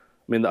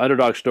 I mean, the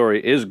underdog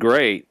story is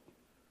great,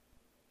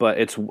 but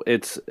it's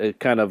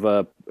kind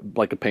of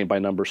like a paint by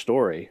number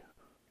story.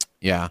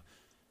 Yeah.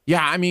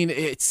 I mean,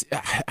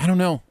 I don't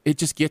know. It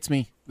just gets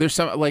me. There's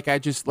some my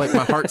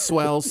heart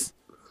swells,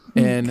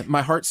 and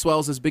my heart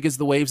swells as big as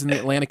the waves in the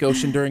Atlantic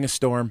Ocean during a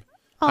storm.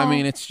 Aww. I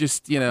mean, it's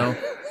just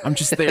I'm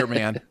just there,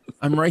 man.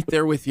 I'm right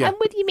there with you. I'm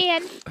with you,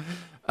 man.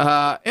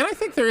 And I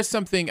think there is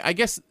something. I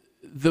guess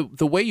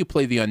the way you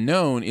play the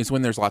unknown is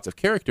when there's lots of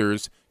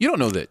characters. You don't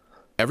know that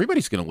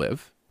everybody's going to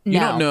live. You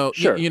don't know.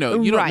 Sure. You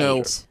don't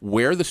know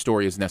where the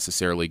story is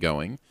necessarily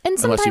going, and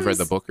unless you've read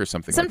the book or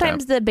something.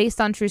 Sometimes the based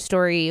on true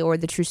story or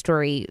the true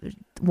story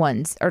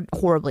ones are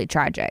horribly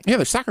tragic. Yeah,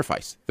 they're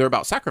sacrifice. They're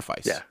about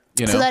sacrifice. Yeah.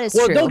 So that is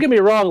true. Well, don't get me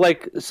wrong.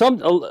 Like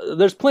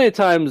there's plenty of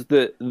times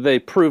that they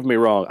prove me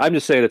wrong. I'm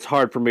just saying it's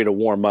hard for me to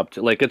warm up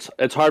to. Like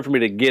it's hard for me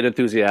to get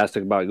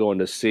enthusiastic about going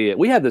to see it.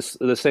 We had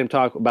the same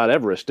talk about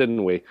Everest,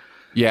 didn't we?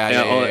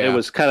 Yeah. It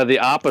was kind of the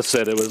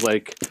opposite. It was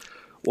like,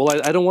 well,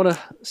 I don't want to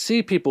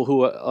see people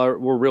who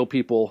were real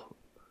people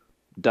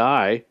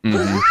die.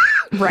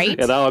 Mm-hmm. Right.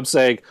 And now I'm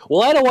saying,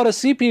 well, I don't want to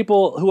see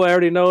people who I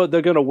already know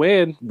they're going to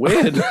win.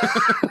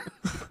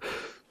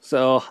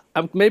 So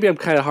I'm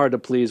kind of hard to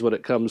please when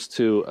it comes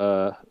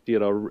to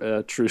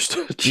true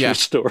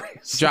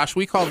stories. Josh,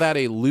 we call that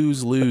a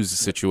lose-lose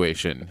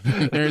situation.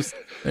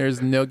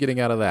 There's no getting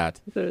out of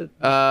that. They're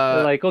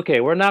like,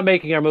 okay, we're not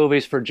making our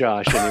movies for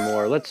Josh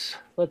anymore. Let's.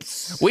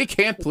 We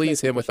can't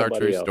please him with our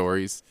true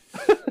stories.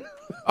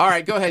 All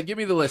right, go ahead. Give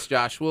me the list,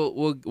 Josh.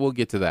 We'll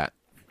get to that.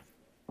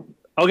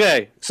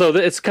 Okay, so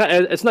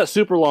it's not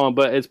super long,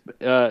 but it's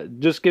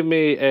just give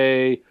me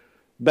a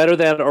better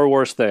than or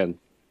worse than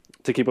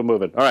to keep it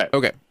moving. All right.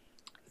 Okay.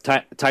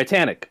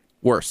 Titanic.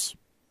 Worse.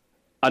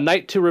 A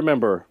Night to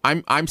Remember.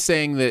 I'm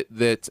saying that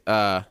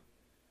The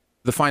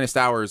Finest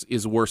Hours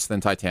is worse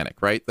than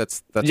Titanic, right?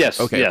 That's yes.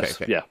 Okay.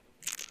 Yes. Okay. Yeah.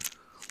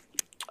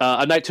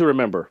 A Night to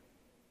Remember.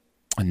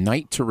 A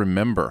Night to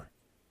Remember.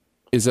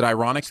 Is it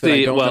ironic that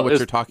I don't know what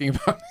you're talking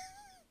about?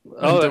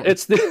 Oh,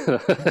 it's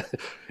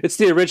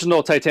the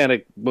original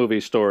Titanic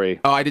movie story.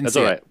 Oh, I didn't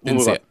see it.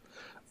 Didn't see it.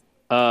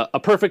 A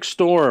Perfect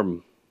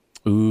Storm.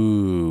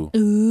 Ooh.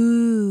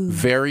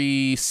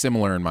 Very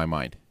similar in my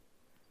mind.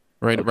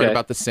 Right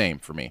about the same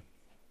for me.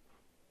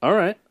 All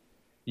right.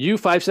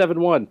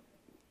 U-571.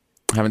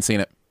 Haven't seen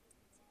it.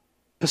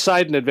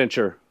 Poseidon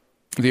Adventure.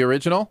 The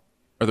original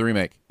or the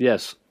remake?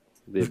 Yes.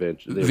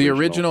 The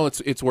original,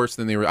 it's worse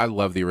than I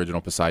love the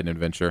original Poseidon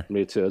Adventure.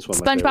 Me too. That's one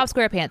of SpongeBob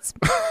SquarePants.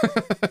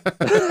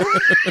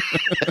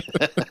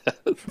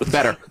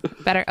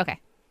 Better. Okay.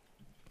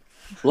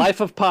 Life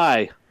of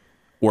Pi.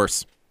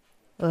 Worse.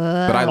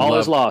 But All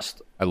is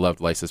Lost. I loved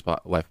Life of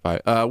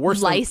Pi.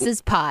 Worse.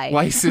 Lice's Pie.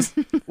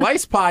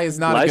 Lice pie is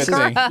not a good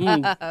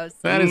thing.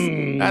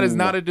 That is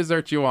not a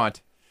dessert you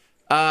want.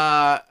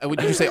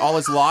 Did you say All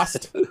is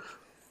Lost?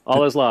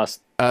 All is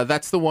Lost.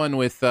 That's the one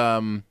with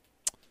Robert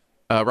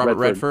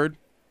Redford.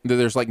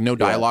 There's like no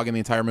dialogue in the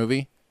entire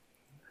movie.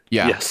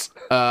 Yeah. Yes.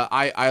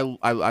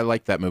 I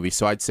like that movie,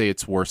 so I'd say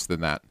it's worse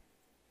than that.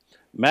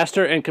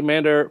 Master and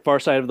Commander: Far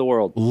Side of the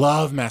World.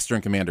 Love Master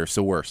and Commander,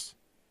 so worse.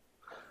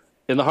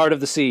 In the Heart of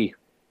the Sea.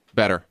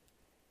 Better.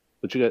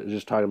 What you guys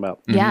just talking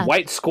about? Yeah.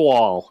 White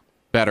Squall.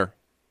 Better.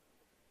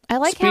 I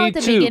like how at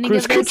the beginning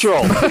Cruise of this,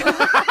 Control.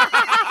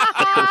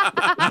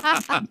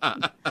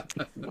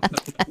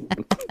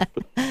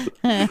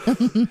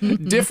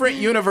 Different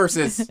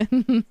universes.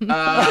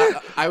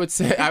 I would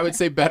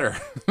say better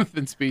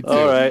than Speed 2.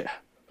 All right.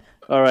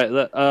 All right.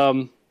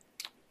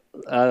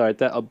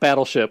 That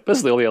Battleship. This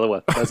is the only other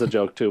one. That's a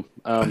joke too.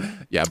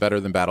 Yeah, better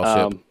than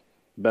Battleship.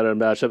 Better than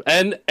Battleship.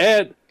 And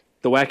The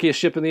Wackiest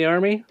Ship in the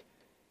Army.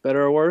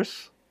 Better or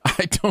worse?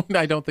 I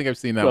don't think I've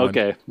seen that one.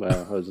 Okay.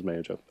 Well, I was just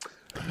making a joke.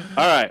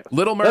 All right.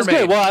 Little Mermaid. That's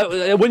good.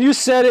 Well, when you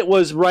said it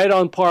was right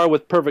on par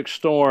with Perfect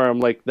Storm,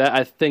 like that,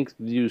 I think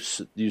you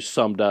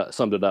summed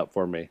it up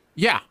for me.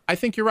 Yeah, I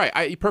think you're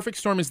right. Perfect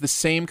Storm is the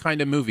same kind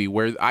of movie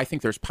where I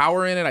think there's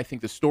power in it. I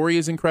think the story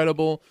is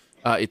incredible.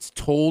 It's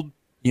told,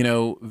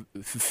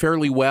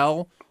 fairly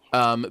well,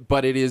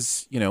 but it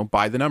is,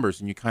 by the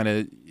numbers, and you kind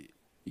of,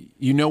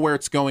 where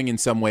it's going in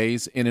some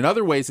ways. And in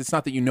other ways, it's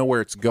not that you know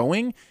where it's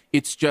going.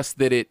 It's just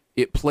that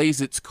it plays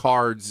its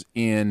cards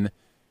in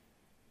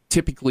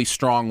typically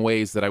strong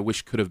ways that I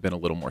wish could have been a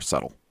little more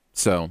subtle.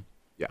 So,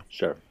 yeah.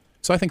 Sure.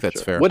 So I think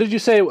that's fair. What did you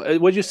say?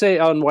 What did you say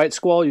on White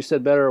Squall? You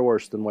said better or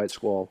worse than White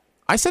Squall?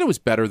 I said it was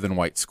better than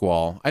White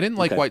Squall. I didn't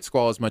like White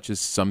Squall as much as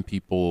some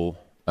people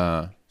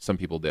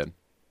did.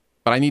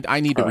 But I need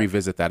to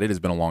revisit that. It has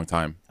been a long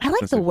time. I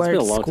like the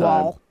word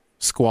squall. Time.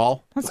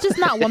 Squall? That's just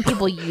not one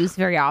people use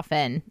very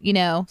often.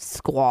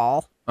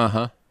 Squall.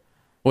 Uh-huh.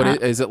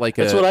 What is it like?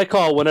 That's what I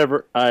call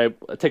whenever I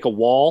take a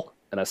wall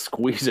and I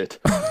squeeze it.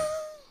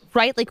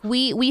 Right? Like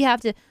we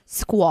have to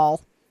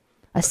squall.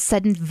 A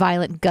sudden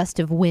violent gust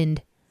of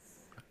wind.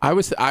 I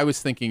was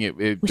thinking it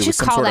we was should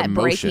some call sort that of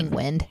breaking motion.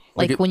 wind.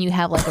 Like when you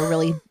have like a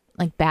really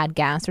like bad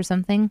gas or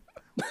something.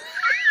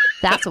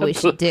 That's what we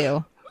should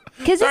do.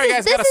 Because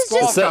this is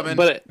just coming.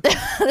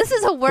 this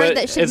is a word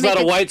that should. It's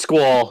not a white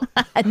squall.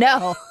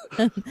 No.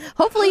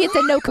 Hopefully, it's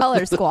a no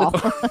color squall.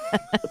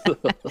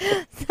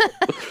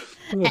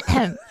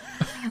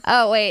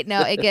 Oh wait,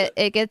 no,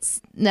 it gets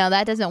no.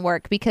 That doesn't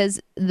work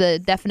because the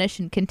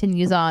definition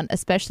continues on,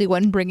 especially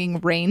when bringing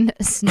rain,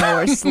 snow,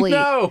 or sleet.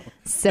 No.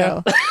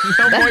 So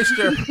no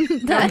moisture.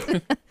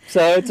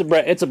 So it's a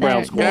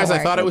brown squall. Guys,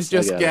 I thought it was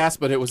just gas,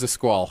 but it was a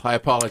squall. I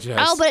apologize.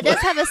 Oh, but it does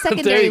have a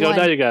secondary there you go. one.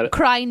 Now you got it.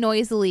 Cry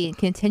noisily and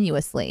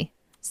continuously.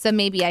 So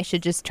maybe I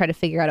should just try to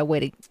figure out a way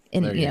to,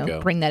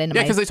 bring that into my...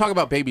 Yeah, because they talk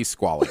about babies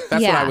squalling.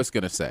 That's what I was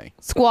going to say.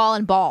 Squall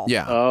and ball.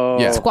 Yeah. Oh.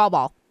 Yeah. Squall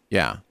ball.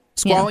 Yeah.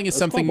 Squalling is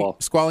something. squall ball.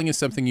 Squalling is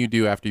something you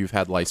do after you've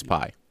had lice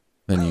pie.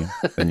 Then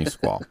you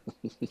squall.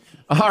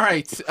 All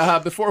right.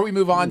 Before we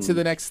move on to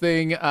the next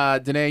thing,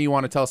 Danae, you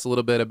want to tell us a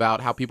little bit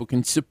about how people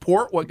can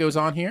support what goes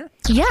on here?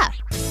 Yeah.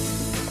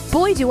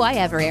 Boy, do I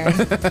ever, Aaron.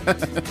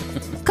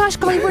 Gosh,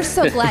 golly, we're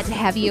so glad to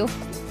have you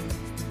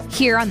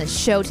here on the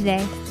show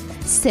today.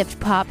 Sift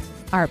Pop,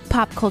 our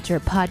pop culture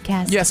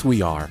podcast. Yes,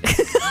 we are.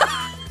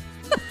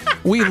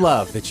 We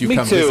love that you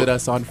come visit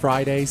us on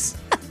Fridays.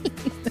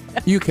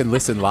 You can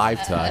listen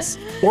live to us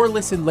or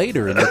listen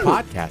later in your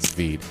podcast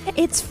feed.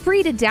 It's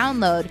free to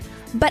download,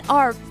 but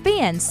our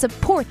fans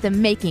support the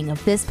making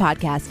of this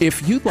podcast.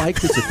 If you'd like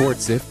to support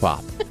Sift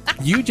Pop,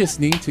 you just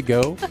need to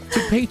go to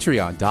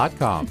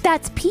patreon.com.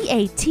 That's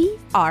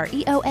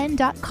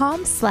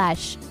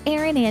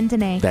patreon.com/Aaron and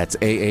Danae. That's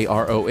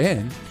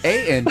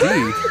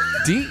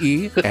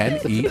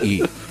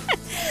AARONANDDENEE.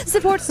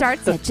 Support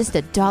starts at just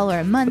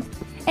 $1 a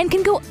month and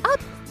can go up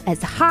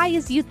as high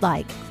as you'd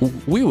like.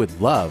 We would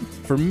love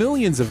for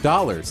millions of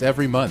dollars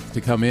every month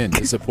to come in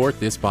to support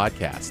this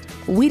podcast.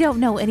 We don't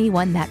know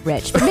anyone that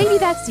rich, but maybe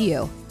that's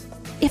you.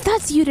 If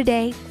that's you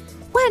today,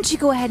 why don't you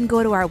go ahead and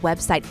go to our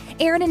website,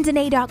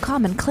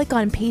 AaronandDanae.com, and click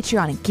on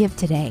Patreon and give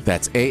today.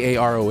 That's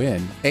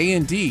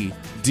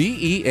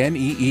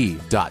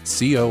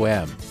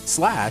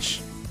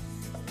AARONANDDENEE.com/.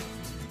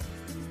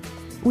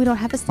 We don't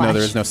have a slash. No,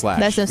 there is no slash.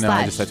 There's no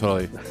slash. I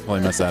totally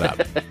messed that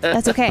up.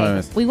 That's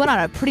okay. We went on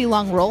a pretty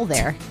long roll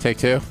there. Take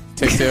two.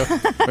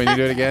 When you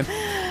do it again.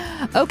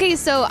 Okay,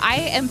 so I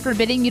am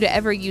forbidding you to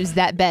ever use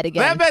that bed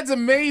again. That bed's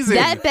amazing.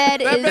 That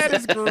bed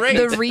is great.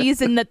 The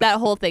reason that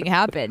whole thing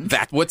happened.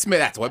 That's what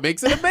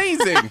makes it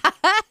amazing.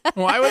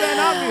 Why would that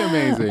not be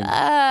amazing?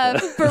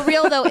 For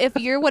real, though, if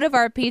you're one of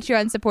our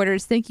Patreon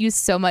supporters, thank you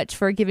so much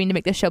for giving to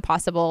make this show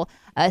possible.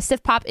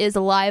 Sift Pop is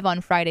live on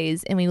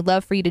Fridays, and we would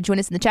love for you to join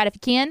us in the chat if you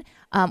can,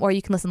 or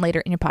you can listen later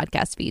in your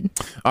podcast feed.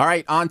 All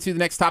right, on to the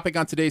next topic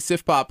on today's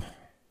Sift Pop.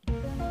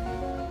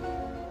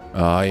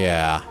 Oh,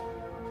 yeah.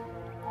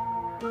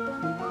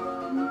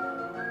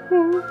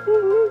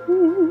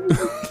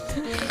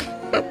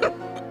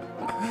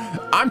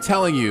 I'm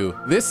telling you,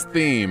 this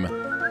theme,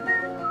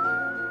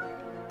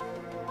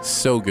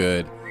 so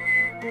good.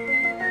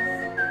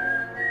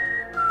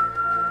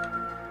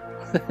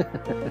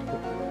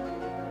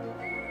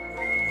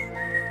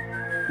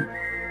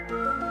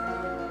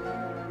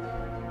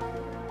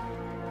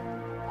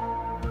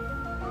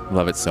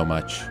 Love it so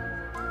much.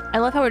 I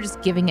love how we're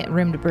just giving it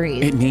room to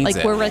breathe. It needs like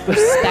it. we're like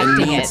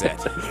respecting It needs it.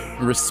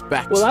 it.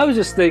 Respect. Well, I was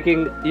just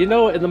thinking, in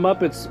the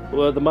Muppets,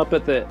 the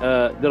Muppet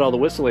that did all the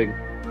whistling.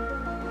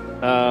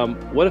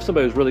 What if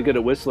somebody was really good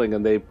at whistling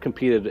and they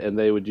competed and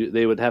they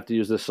would have to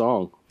use this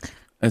song?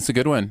 That's a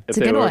good one. If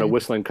they were in a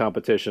whistling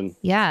competition.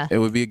 Yeah. It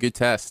would be a good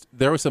test.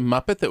 There was a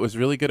Muppet that was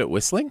really good at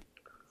whistling?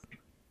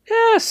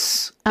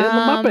 Yes. In the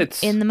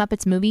Muppets. In the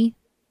Muppets movie.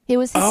 It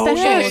was his special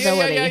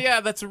ability. Yeah.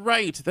 That's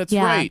right.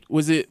 Right.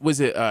 Was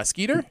it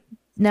Skeeter?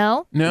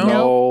 No.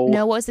 No.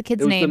 What was the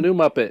kid's name? It was the new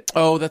Muppet.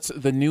 Oh, that's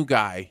the new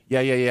guy.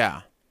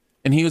 Yeah.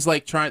 And he was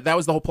like that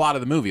was the whole plot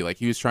of the movie. Like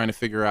he was trying to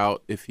figure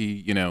out if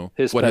he,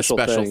 what his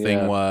special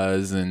thing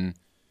was. And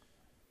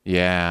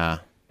yeah.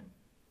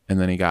 And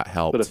then he got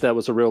help. But if that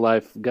was a real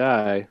life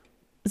guy.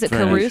 Was it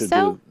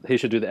Caruso? He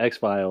should do the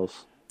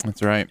X-Files.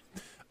 That's right.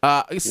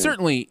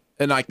 Certainly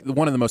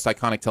one of the most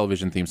iconic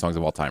television theme songs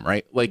of all time,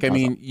 right? Like, I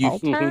mean,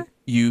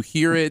 you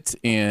hear it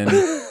in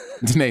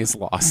Danae's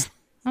lost.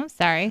 I'm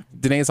sorry.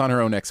 Danae's on her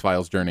own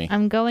X-Files journey.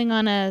 I'm going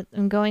on a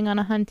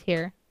hunt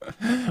here.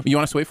 You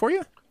want us to wait for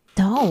you?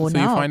 No, so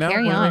you find out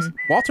carry on.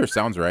 Walter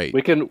sounds right.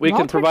 We can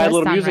provide a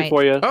little music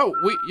for you. Oh,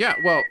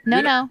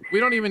 No. We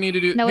don't even need to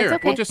do. No, here, it's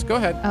okay. We'll just go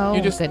ahead. Oh,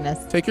 you just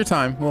goodness. Take your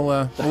time.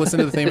 We'll listen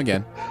to the theme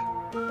again.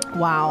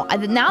 Wow.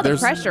 Now the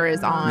pressure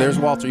is on. There's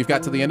Walter. You've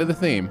got to the end of the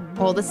theme.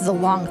 Well, this is a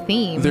long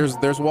theme.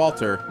 There's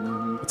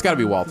Walter. It's got to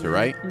be Walter,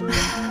 right?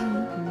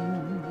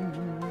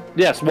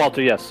 Yes,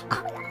 Walter, yes.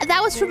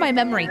 That was from my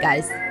memory,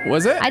 guys.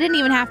 Was it? I didn't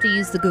even have to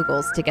use the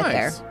Googles to get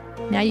there.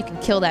 Now you can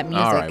kill that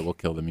music. All right, we'll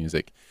kill the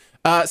music.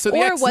 Was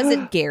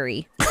it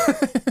Gary?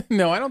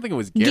 No, I don't think it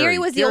was Gary. Gary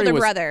was the older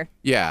brother.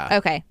 Yeah.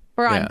 Okay,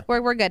 we're on. Yeah.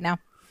 We're good now.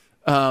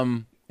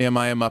 Am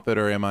I a Muppet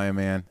or am I a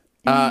man?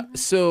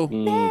 So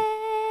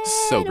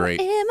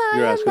great.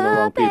 You're asking the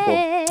wrong people.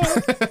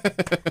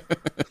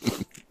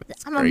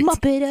 I'm a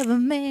Muppet of a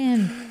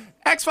man.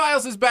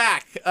 X-Files is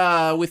back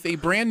with a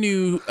brand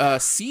new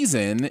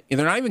season. And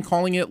they're not even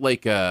calling it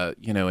like a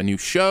new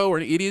show, or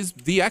it is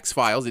the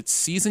X-Files. It's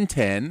season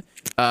 10.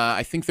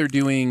 I think they're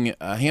doing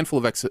a handful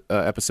of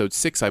episode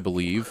 6, I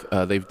believe.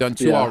 They've done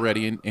 2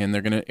 already, and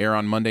they're going to air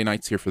on Monday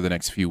nights here for the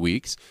next few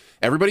weeks.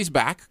 Everybody's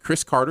back.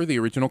 Chris Carter, the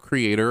original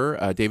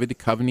creator. David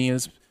Duchovny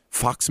is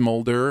Fox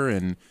Mulder,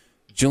 and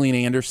Gillian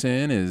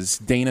Anderson is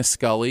Dana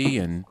Scully,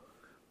 and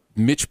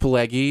Mitch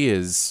Pileggi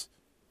is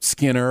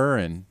Skinner,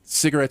 and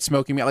cigarette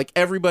smoking man. Like,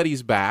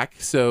 everybody's back,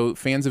 so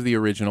fans of the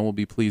original will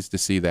be pleased to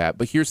see that.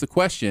 But here's the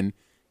question.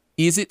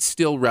 Is it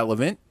still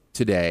relevant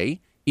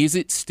today? Is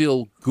it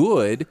still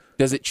good?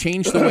 Does it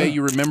change the way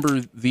you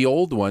remember the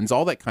old ones?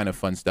 All that kind of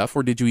fun stuff.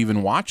 Or did you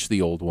even watch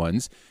the old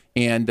ones?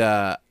 And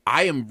I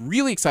am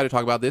really excited to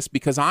talk about this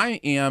because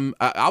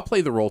I'll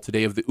play the role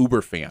today of the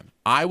Uber fan.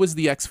 I was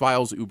the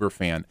X-Files Uber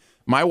fan.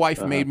 My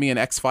wife made me an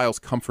X-Files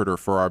comforter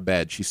for our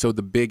bed. She sewed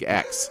the big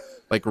X,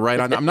 like right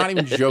on. I'm not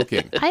even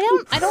joking. I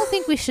don't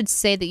think we should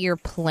say that you're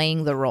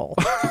playing the role.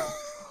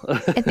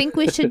 I think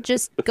we should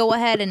just go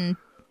ahead and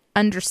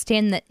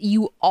understand that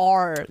you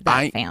are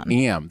that fan. I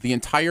am. The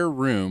entire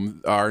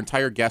room, our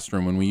entire guest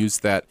room, when we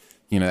used that,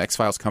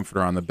 X-Files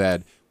comforter on the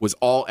bed, was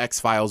all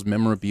X-Files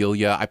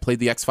memorabilia. I played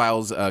the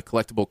X-Files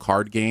collectible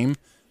card game.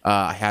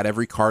 I had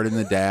every card in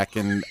the deck,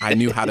 and I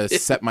knew how to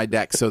set my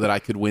deck so that I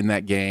could win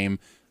that game.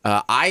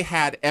 I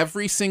had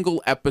every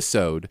single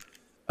episode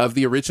of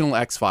the original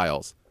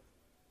X-Files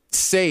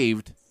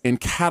saved and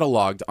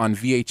cataloged on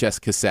VHS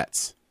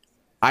cassettes.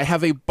 I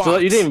have a box. So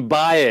you didn't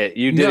buy it.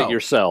 You did it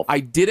yourself. I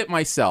did it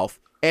myself.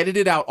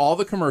 Edited out all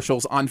the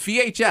commercials on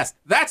VHS.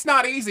 That's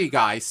not easy,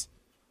 guys.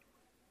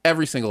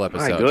 Every single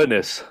episode. My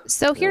goodness.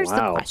 So here's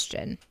the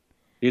question.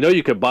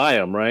 You could buy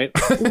them, right?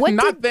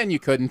 Then you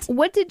couldn't.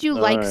 What did you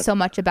like so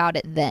much about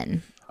it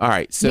then? All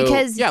right. So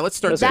because let's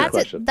start there.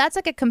 there. That's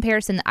like a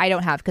comparison that I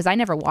don't have because I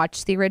never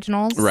watched the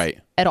originals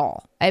at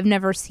all. I've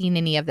never seen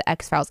any of the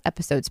X-Files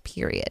episodes,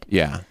 period.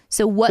 Yeah.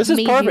 So what This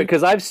is perfect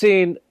because I've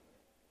seen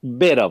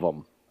bit of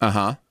them.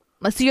 Uh-huh.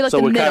 So you're like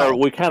the middle.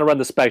 We kind of run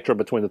the spectrum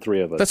between the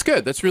three of us. That's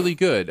good. That's really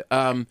good.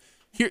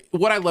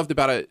 What I loved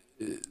about it,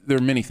 there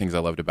are many things I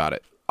loved about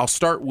it. I'll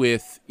start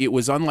with it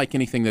was unlike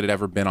anything that had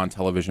ever been on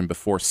television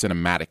before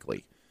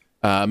cinematically.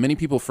 Many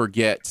people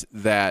forget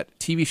that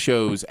TV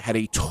shows had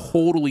a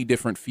totally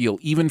different feel,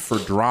 even for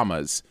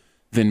dramas,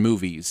 than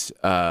movies,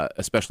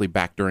 especially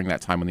back during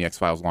that time when the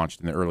X-Files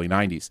launched in the early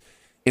 90s.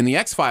 And the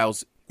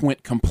X-Files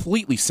went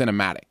completely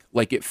cinematic.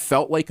 Like, it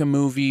felt like a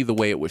movie. The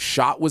way it was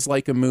shot was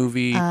like a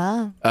movie.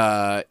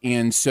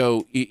 And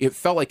so it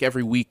felt like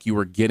every week you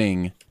were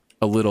getting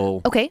a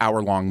little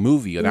hour-long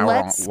movie, an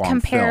hour-long film. Let's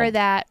compare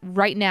that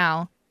right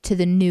now to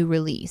the new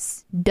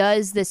release.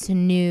 Does this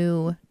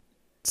new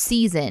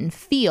season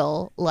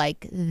feel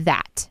like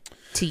that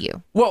to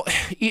you? Well,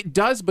 it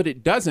does, but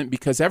it doesn't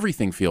because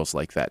everything feels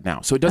like that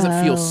now. So it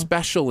doesn't feel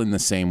special in the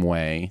same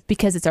way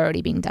because it's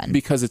already being done.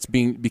 Because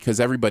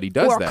everybody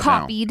does that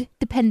copied, now.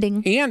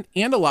 Depending. And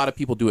a lot of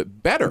people do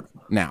it better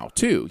now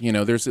too.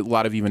 There's a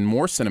lot of even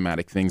more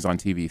cinematic things on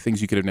TV,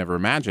 things you could have never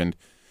imagined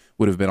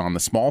would have been on the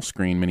small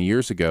screen many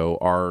years ago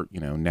are,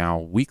 now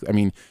weekly. I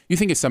mean, you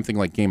think of something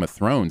like Game of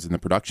Thrones and the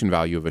production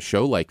value of a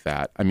show like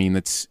that. I mean,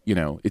 it's,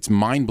 it's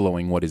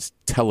mind-blowing what is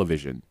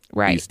television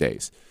these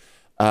days.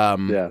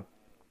 The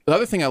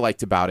other thing I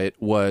liked about it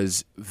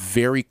was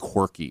very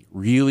quirky,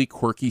 really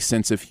quirky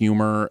sense of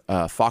humor.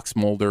 Fox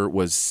Mulder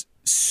was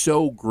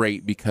so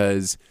great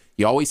because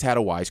he always had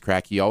a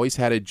wisecrack. He always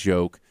had a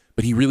joke,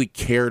 but he really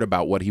cared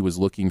about what he was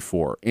looking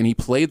for. And he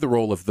played the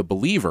role of the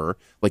believer,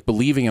 like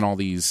believing in all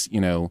these,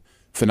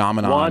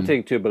 phenomena.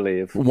 Wanting to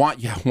believe.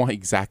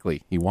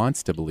 Exactly. He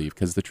wants to believe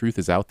because the truth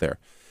is out there.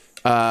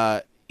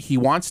 He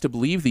wants to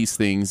believe these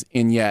things,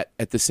 and yet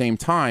at the same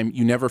time,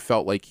 you never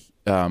felt like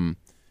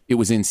it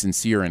was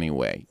insincere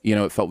anyway.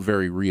 It felt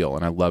very real,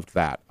 and I loved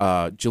that.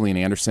 Gillian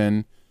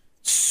Anderson,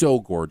 so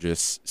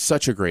gorgeous,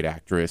 such a great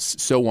actress,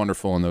 so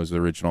wonderful in those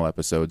original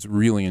episodes.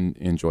 Really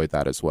enjoyed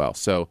that as well.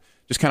 So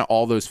just kind of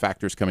all those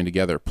factors coming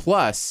together.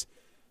 Plus,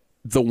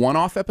 the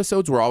one-off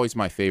episodes were always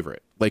my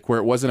favorite. Like where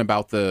it wasn't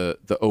about the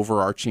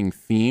overarching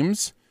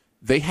themes,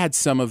 they had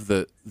some of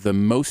the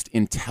most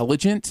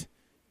intelligent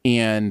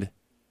and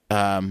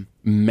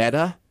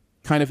meta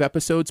kind of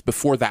episodes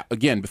before that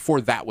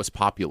was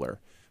popular.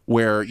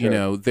 Where,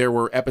 there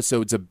were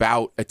episodes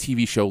about a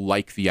TV show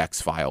like The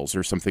X-Files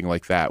or something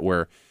like that.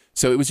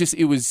 So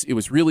it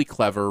was really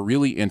clever,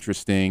 really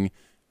interesting.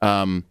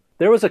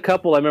 There was a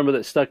couple I remember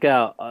that stuck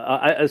out.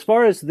 As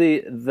far as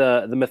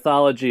the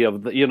mythology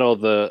of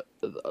the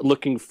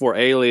looking for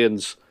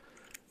aliens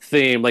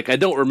theme, like I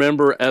don't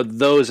remember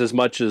those as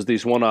much as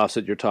these one-offs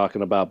that you're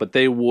talking about, but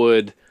they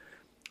would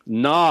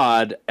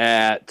nod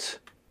at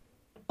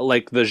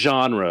like the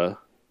genre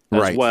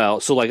as well.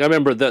 So like I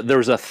remember that there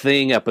was a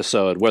Thing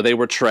episode where they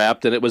were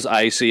trapped and it was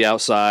icy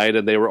outside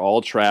and they were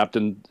all trapped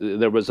and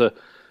there was a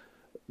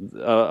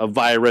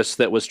virus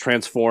that was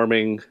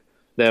transforming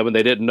them and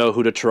they didn't know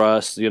who to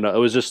trust. It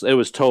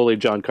was totally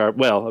John Carpenter.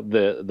 Well,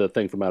 the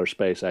Thing from Outer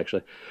Space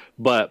actually,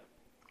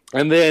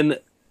 and then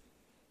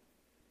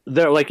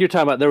there, like you're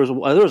talking about, there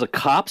was a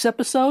Cops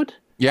episode.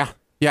 Yeah.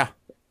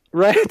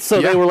 Right, so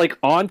they were like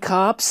on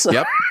Cops,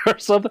 or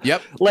something.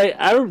 Yep. Like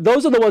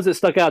those are the ones that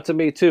stuck out to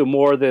me too,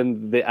 more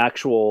than the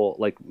actual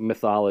like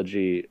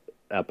mythology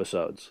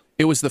episodes.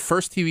 It was the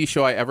first TV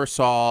show I ever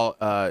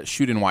saw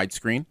shoot in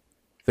widescreen.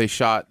 They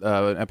shot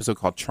an episode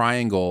called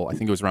Triangle. I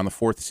think it was around the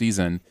 4th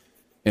season,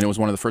 and it was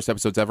one of the first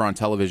episodes ever on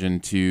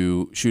television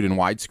to shoot in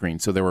widescreen.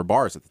 So there were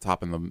bars at the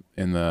top and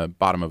the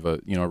bottom of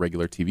a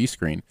regular TV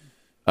screen.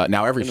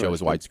 Now every show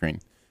is widescreen.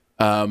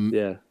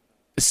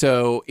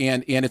 So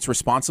and it's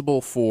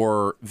responsible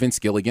for Vince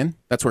Gilligan.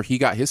 That's where he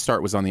got his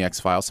start, was on the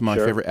X-Files. Some of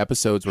my favorite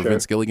episodes were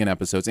Vince Gilligan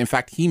episodes. In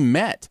fact, he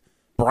met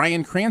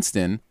Bryan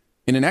Cranston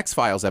in an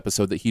X-Files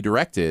episode that he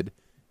directed,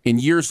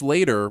 and years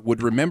later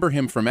would remember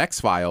him from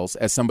X-Files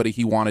as somebody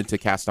he wanted to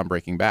cast on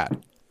Breaking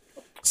Bad.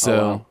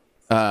 So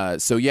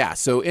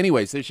So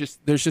anyways,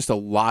 there's just a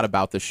lot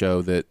about the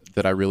show that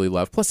I really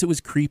love. Plus, it was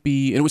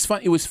creepy and it was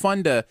fun. It was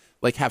fun to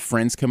like have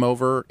friends come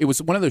over. It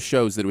was one of those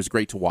shows that it was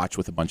great to watch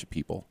with a bunch of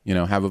people.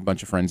 Have a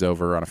bunch of friends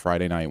over on a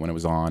Friday night when it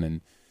was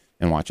on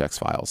and watch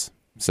X-Files.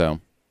 So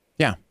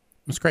yeah,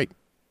 it was great.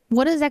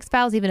 What is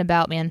X-Files even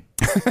about, man?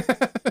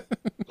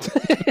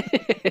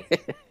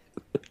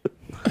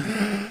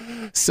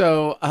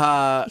 So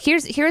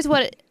here's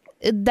what.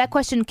 That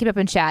question came up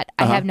in chat.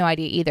 I have no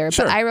idea either.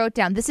 Sure. But I wrote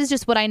down, this is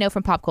just what I know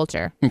from pop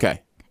culture. Okay.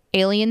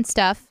 Alien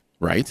stuff.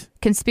 Right.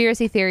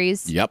 Conspiracy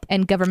theories. Yep.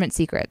 And government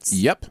secrets.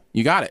 Yep.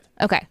 You got it.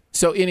 Okay.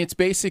 So, and it's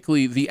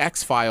basically the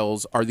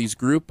X-Files are these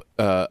group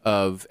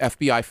of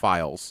FBI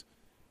files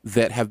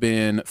that have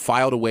been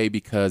filed away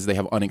because they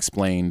have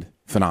unexplained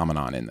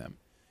phenomenon in them.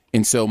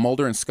 And so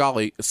Mulder and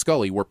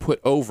Scully were put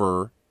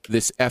over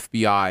this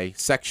FBI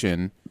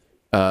section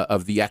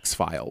of the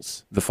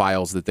X-Files, the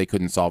files that they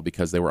couldn't solve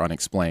because they were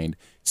unexplained.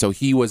 So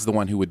he was the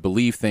one who would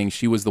believe things.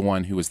 She was the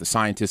one who was the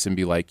scientist and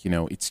be like,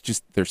 it's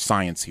just, there's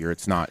science here.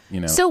 It's not,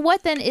 So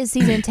what then is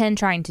season 10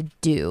 trying to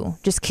do?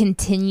 Just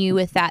continue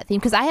with that theme?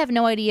 Because I have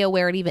no idea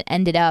where it even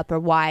ended up or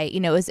why,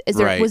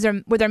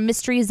 were there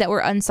mysteries that were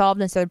unsolved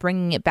and so they're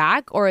bringing it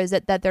back? Or is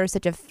it that there's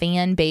such a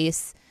fan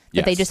base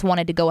that they just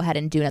wanted to go ahead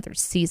and do another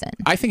season?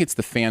 I think it's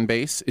the fan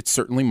base. It's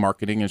certainly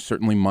marketing. There's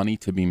certainly money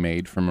to be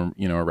made from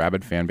a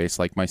rabid fan base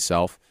like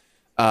myself.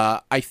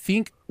 I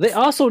think they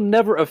also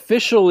never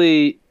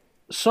officially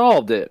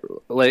solved it,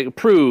 like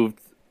proved.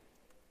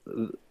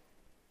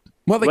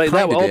 Well, they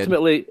kind of did.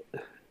 Ultimately,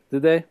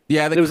 did they?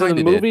 Yeah, they it was in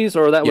the movies,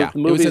 or that was the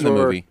movies. It was in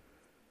the movie.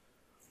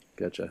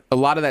 Gotcha. A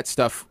lot of that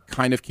stuff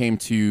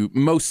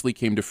mostly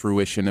came to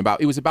fruition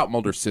it was about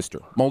Mulder's sister.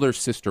 Mulder's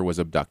sister was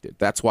abducted.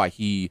 That's why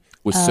he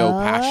was so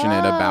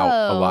passionate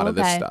about a lot of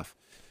this stuff.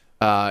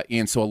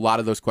 And so a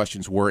lot of those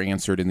questions were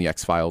answered in the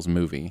X-Files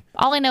movie.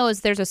 All I know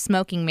is there's a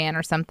smoking man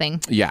or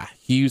something. Yeah,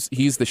 he's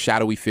the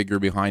shadowy figure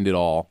behind it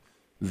all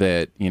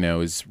that,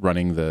 is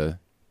running the,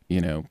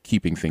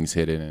 keeping things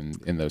hidden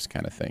and those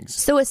kind of things.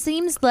 So it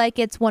seems like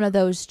it's one of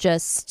those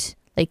just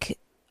like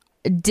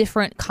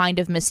different kind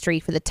of mystery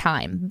for the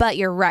time. But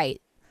you're right.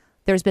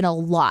 There's been a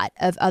lot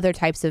of other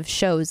types of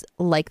shows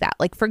like that.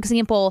 Like, for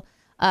example,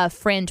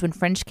 Fringe when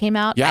Fringe came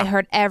out. Yeah. I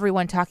heard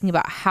everyone talking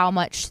about how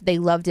much they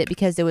loved it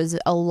because it was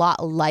a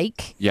lot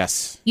like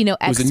Yes. X-Files.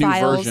 It was a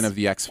new version of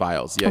the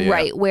X-Files. Yeah,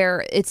 right,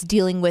 where it's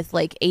dealing with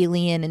like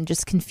alien and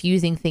just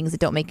confusing things that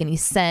don't make any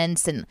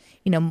sense, and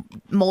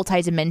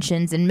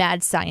multi-dimensions and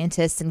mad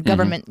scientists and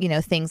government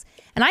things.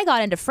 And I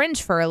got into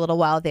Fringe for a little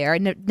while there. I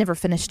never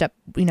finished up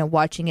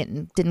watching it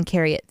and didn't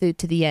carry it through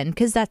to the end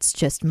because that's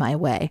just my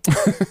way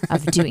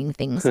of doing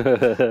things.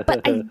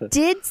 But I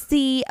did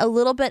see a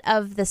little bit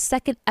of the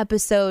second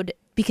episode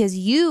because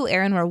you,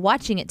 Aaron, were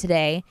watching it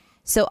today.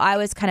 So I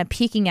was kind of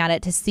peeking at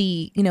it to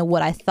see,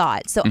 what I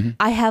thought. So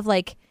I have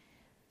like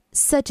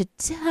such a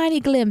tiny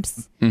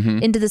glimpse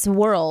into this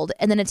world.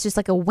 And then it's just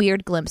like a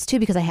weird glimpse too,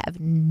 because I have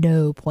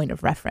no point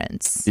of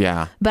reference.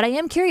 Yeah. But I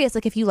am curious,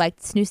 like if you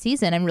liked this new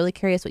season, I'm really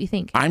curious what you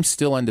think. I'm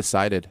still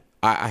undecided.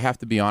 I have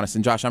to be honest.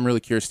 And Josh, I'm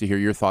really curious to hear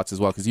your thoughts as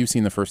well, because you've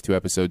seen the first 2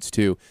 episodes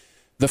too.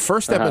 The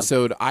first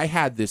episode, I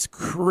had this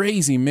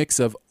crazy mix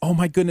of, oh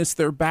my goodness,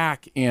 they're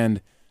back,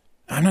 and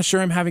I'm not sure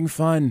I'm having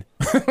fun.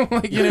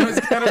 It was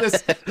kind of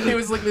this, it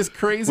was like this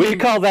crazy. We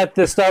call that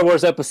the Star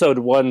Wars Episode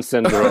 1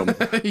 syndrome.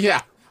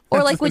 Yeah.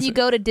 Or like when you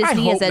go to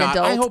Disney as an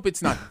adult. I hope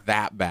it's not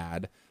that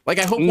bad. Like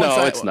I hope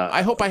it's not.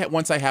 I hope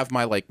once I have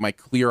my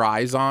clear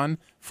eyes on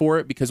for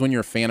it, because when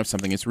you're a fan of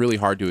something, it's really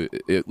hard to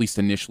at least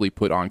initially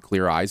put on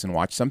clear eyes and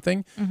watch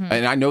something.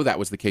 And I know that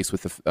was the case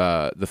with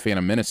the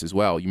Phantom Menace as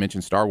well. You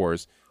mentioned Star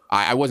Wars.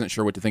 I wasn't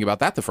sure what to think about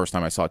that the first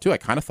time I saw it too. I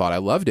kind of thought I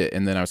loved it,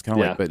 and then I was kind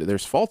of like, but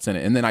there's faults in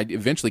it. And then I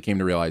eventually came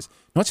to realize,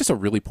 no, it's just a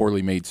really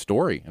poorly made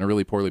story and a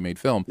really poorly made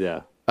film.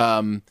 Yeah.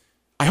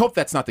 I hope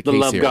that's not the case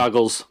love here.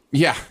 goggles.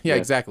 Yeah,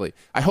 exactly.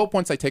 I hope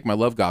once I take my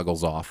love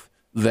goggles off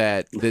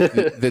that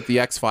the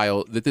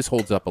X-File, that this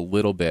holds up a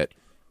little bit.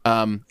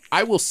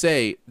 I will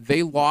say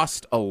they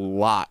lost a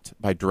lot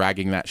by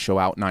dragging that show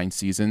out 9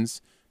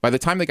 seasons. By the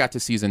time they got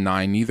to season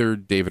 9, neither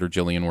David or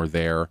Gillian were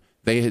there.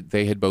 They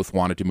had both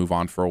wanted to move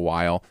on for a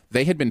while.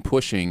 They had been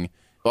pushing.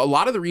 A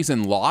lot of the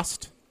reason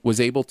Lost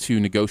was able to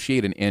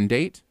negotiate an end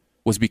date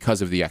was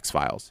because of the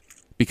X-Files.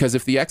 Because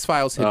if the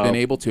X-Files had been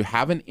able to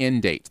have an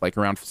end date, like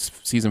around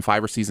season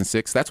 5 or season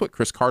 6, that's what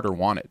Chris Carter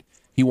wanted.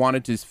 He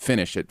wanted to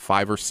finish at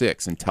 5 or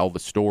 6 and tell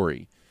the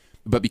story.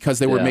 But because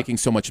they were making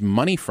so much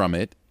money from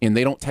it, and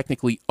they don't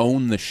technically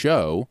own the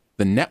show,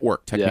 the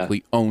network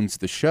technically owns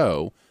the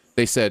show,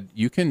 they said,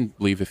 you can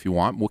leave if you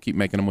want. We'll keep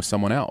making them with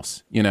someone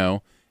else,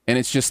 And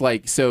it's just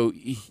like, so,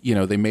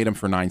 they made them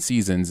for 9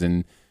 seasons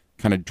and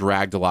kind of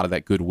dragged a lot of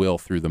that goodwill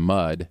through the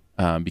mud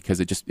because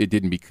it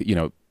didn't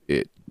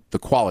the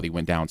quality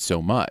went down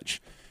so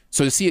much.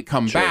 So to see it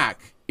come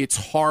back,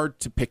 it's hard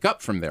to pick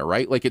up from there,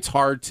 right? Like it's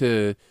hard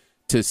to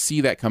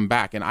see that come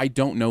back. And I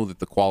don't know that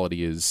the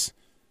quality is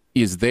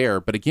there.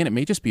 But again, it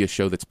may just be a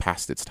show that's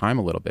past its time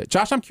a little bit.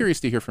 Josh, I'm curious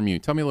to hear from you.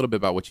 Tell me a little bit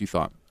about what you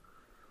thought.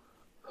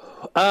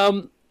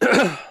 Well,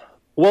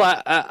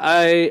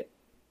 I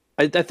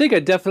think I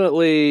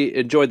definitely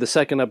enjoyed the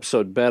second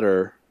episode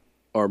better,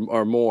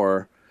 or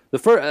more. The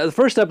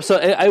first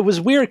episode, I was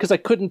weird because I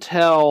couldn't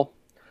tell.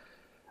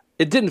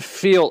 It didn't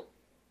feel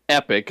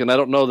epic, and I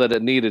don't know that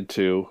it needed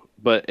to,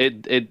 but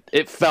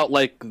it felt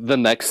like the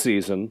next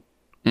season.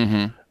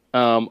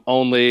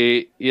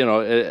 Only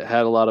it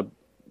had a lot of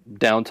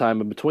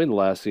downtime in between the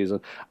last season.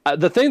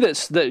 The thing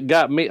that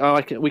got me,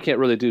 we can't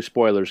really do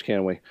spoilers,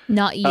 can we?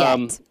 Not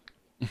yet.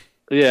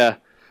 Yeah.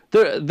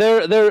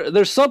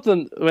 There's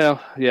something.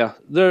 Well, yeah.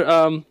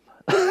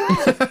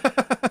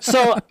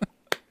 So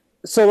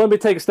let me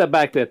take a step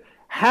back then.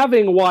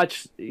 Having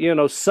watched,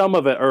 some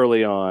of it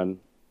early on,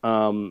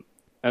 and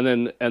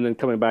then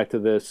coming back to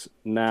this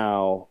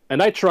now,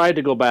 and I tried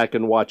to go back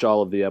and watch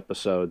all of the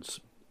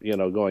episodes,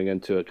 going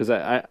into it because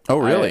I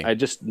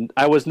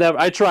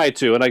tried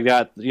to, and I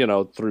got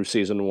through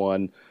season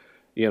 1.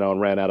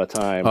 And ran out of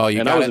time. I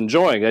was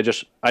enjoying. I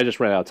just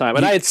ran out of time.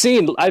 And I've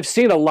seen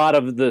a lot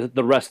of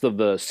the rest of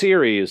the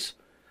series,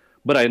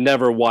 but I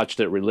never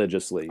watched it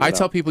religiously. I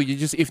tell people, you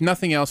just, if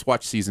nothing else,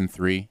 watch season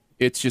 3.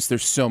 It's just,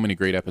 there's so many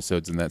great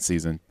episodes in that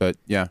season. But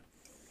yeah.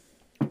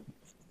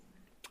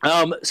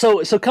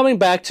 So coming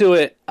back to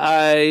it,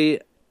 the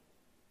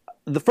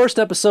first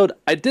episode,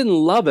 I didn't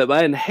love it, but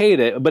I didn't hate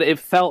it. But it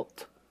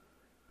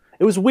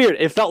was weird.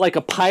 It felt like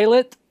a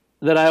pilot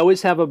that I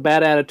always have a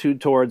bad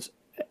attitude towards,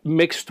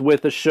 mixed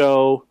with a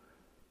show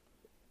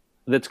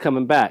that's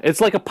coming back. It's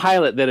like a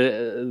pilot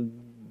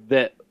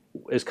that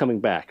is coming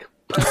back.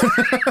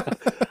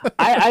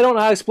 I don't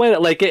know how to explain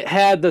it. Like it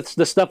had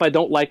the stuff I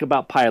don't like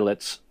about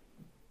pilots,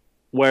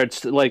 where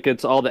it's like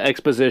it's all the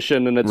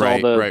exposition and it's all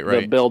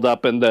the build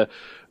up and the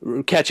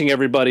catching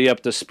everybody up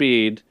to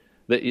speed.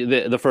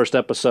 The first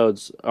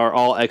episodes are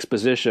all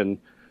exposition.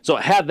 So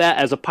it had that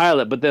as a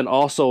pilot, but then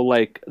also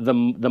like the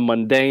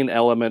mundane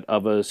element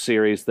of a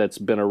series that's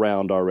been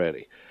around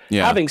already.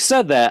 Yeah. Having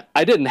said that,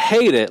 I didn't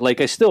hate it. Like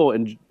I still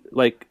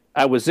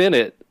I was in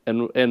it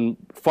and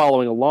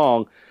following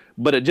along,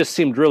 but it just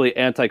seemed really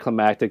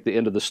anticlimactic. The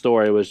end of the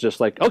story was just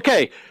like,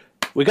 okay,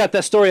 we got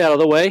that story out of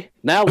the way.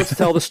 Now let's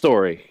tell the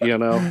story.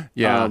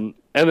 Yeah.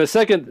 And the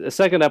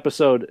second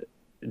episode,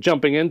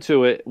 jumping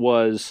into it,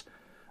 was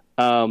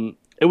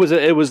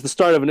it was the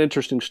start of an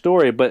interesting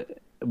story, but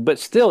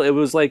still, it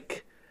was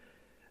like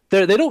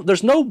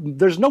there's no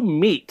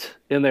meat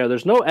in there.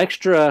 There's no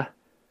extra,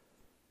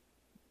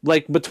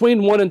 like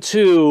between 1 and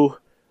 2,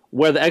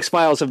 where the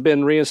X-Files have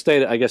been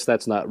reinstated. I guess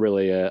that's not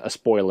really a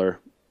spoiler,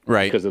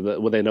 right? Because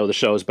when they know the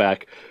show's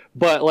back.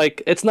 But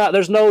like, it's not.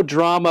 There's no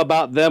drama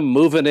about them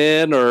moving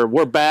in or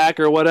we're back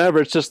or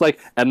whatever. It's just like,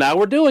 and now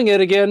we're doing it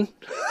again.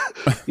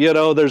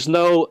 There's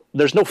no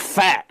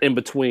fat in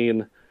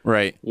between.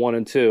 Right. 1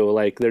 and 2,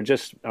 like they're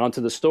just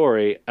onto the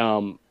story,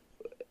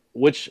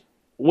 which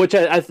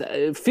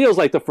it feels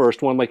like the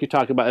first one, like you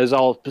talked about, is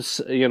all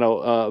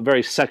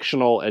very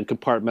sectional and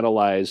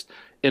compartmentalized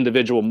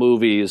individual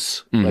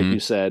movies, like you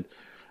said,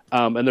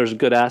 and there's a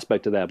good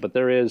aspect to that. But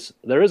there is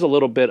a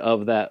little bit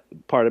of that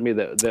part of me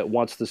that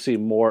wants to see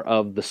more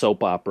of the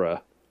soap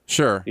opera.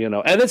 Sure.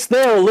 And it's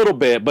there a little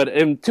bit, but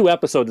in 2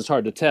 episodes it's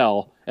hard to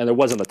tell, and there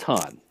wasn't a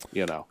ton.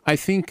 I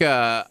think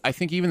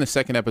even the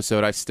second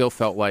episode, I still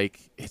felt like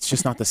it's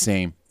just not the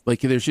same.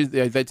 Like there's just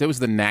that was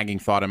the nagging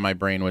thought in my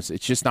brain, was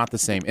it's just not the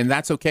same, and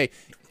that's okay.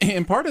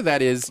 And part of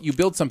that is you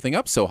build something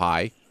up so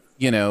high,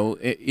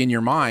 in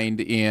your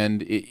mind,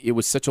 and it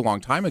was such a long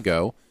time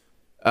ago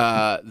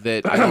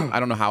that I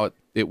don't know how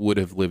it would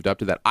have lived up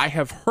to that. I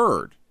have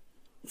heard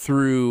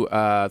through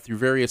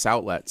various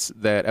outlets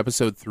that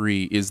episode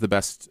 3 is the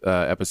best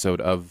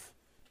episode of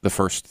the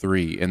first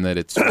 3, and that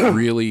it's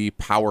really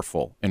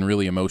powerful and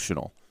really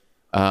emotional.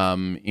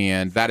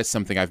 And that is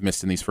something I've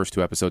missed in these first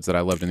 2 episodes that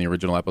I loved in the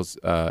original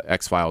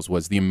X-Files,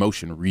 was the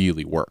emotion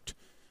really worked.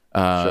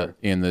 Sure.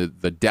 And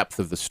the depth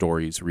of the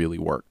stories really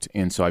worked.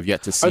 And so I've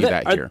yet to see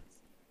that here.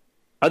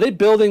 Are they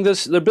building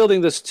this? They're building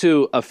this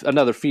to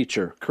another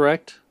feature,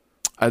 correct?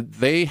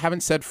 They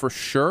haven't said for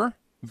sure,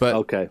 but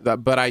okay.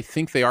 But I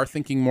think they are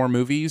thinking more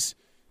movies.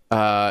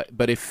 But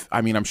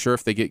I'm sure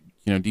if they get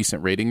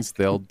decent ratings,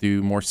 they'll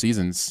do more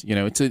seasons.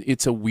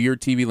 It's a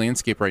weird TV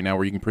landscape right now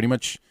where you can pretty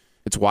much,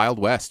 it's Wild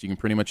West. You can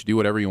pretty much do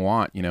whatever you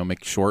want.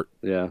 Make short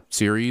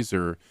series,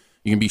 or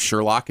you can be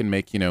Sherlock and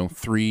make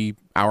 3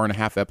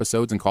 hour-and-a-half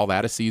episodes and call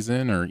that a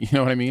season, or you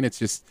know what I mean. It's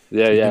just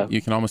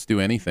you can almost do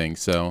anything.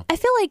 So I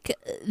feel like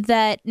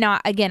that. Now,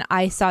 again,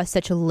 I saw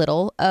such a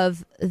little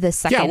of the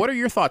second. Yeah, what are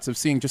your thoughts of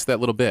seeing just that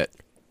little bit?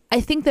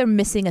 I think they're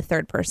missing a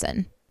third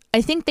person.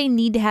 I think they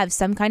need to have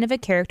some kind of a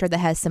character that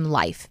has some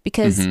life,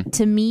 because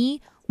to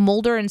me,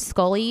 Mulder and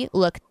Scully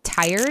look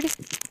tired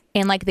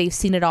and like they've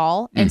seen it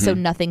all, and so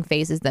nothing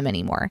phases them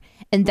anymore,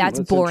 and that's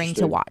boring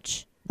to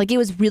watch. Like, it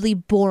was really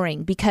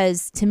boring,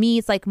 because to me,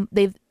 it's like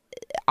they've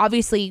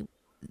obviously,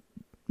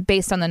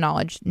 based on the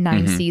knowledge,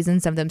 9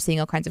 seasons of them seeing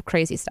all kinds of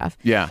crazy stuff.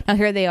 Yeah. Now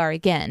here they are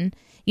again,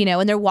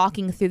 and they're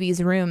walking through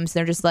these rooms.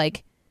 They're just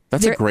like,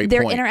 that's a great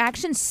their point.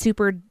 interaction's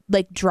super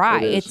like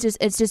dry.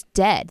 It's just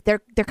dead. They're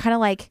kind of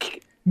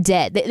like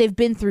dead. They've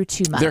been through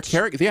too much. Their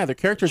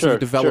characters have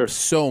developed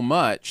so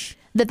much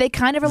that they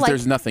kind of are like,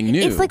 there's nothing new.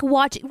 It's like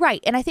watching,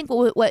 right? And I think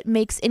what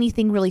makes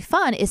anything really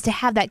fun is to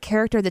have that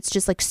character that's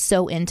just like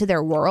so into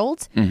their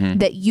world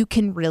that you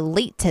can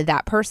relate to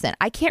that person.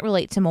 I can't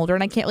relate to Mulder,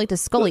 and I can't relate to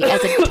Scully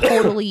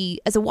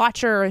as a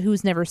watcher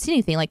who's never seen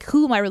anything. Like,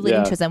 who am I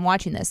relating to as I'm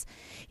watching this?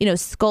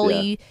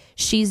 Scully,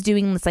 she's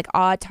doing this like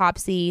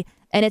autopsy,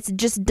 and it's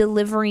just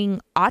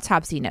delivering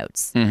autopsy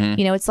notes.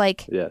 It's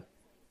like,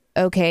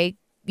 okay,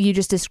 you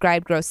just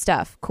described gross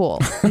stuff. Cool.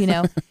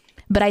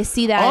 But I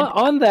see that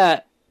on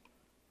that.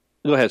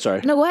 Go ahead, sorry.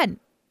 No, go ahead.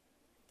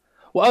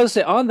 Well, I would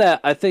say on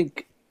that, I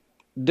think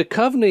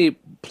Duchovny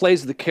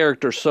plays the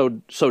character so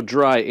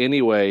dry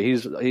anyway.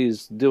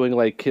 He's doing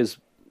like his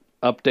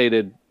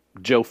updated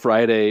Joe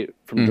Friday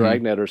from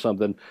Dragnet or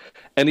something,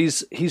 and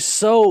he's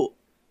so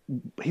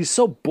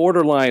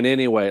borderline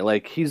anyway.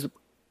 Like,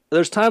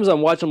 there's times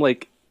I'm watching him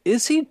like,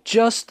 is he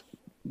just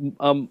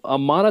a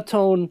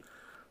monotone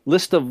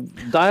list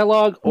of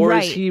dialogue, or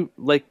is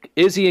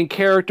he in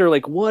character?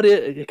 Like, what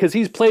is, because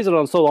he plays it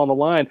on the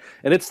line,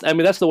 and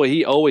that's the way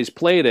he always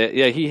played it.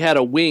 Yeah, he had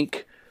a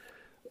wink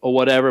or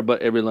whatever,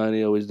 but every line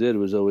he always did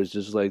was always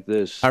just like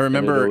this. I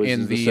remember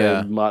in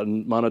the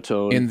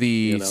monotone, in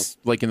the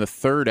like in the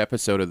 3rd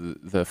episode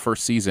of the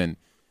first season,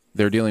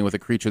 they're dealing with a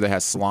creature that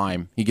has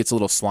slime. He gets a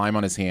little slime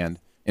on his hand,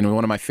 and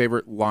one of my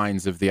favorite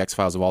lines of the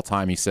X-Files of all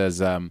time, he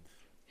says,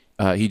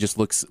 he just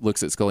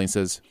looks at Scully and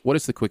says, "What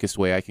is the quickest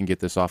way I can get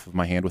this off of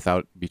my hand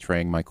without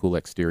betraying my cool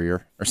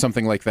exterior?" or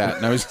something like that.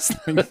 And I was just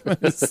thinking,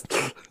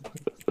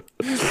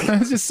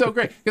 it's just so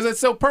great, because it's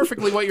so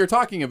perfectly what you're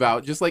talking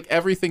about. Just like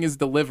everything is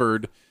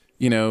delivered,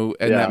 in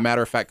that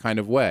matter-of-fact kind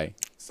of way.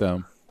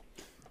 So,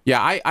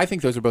 yeah, I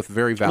think those are both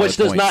very valid Which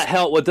does points. not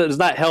help. What does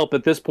not help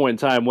at this point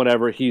in time,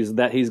 whenever he's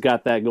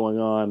got that going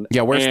on.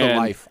 Yeah, where's the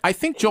life? I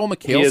think Joel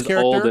McHale's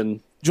character. Old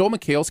and, Joel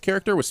McHale's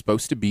character was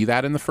supposed to be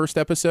that in the first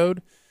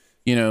episode.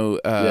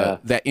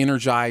 That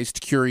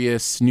energized,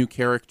 curious, new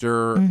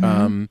character.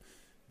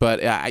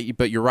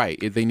 But you're right.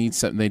 They need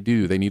something.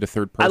 They need a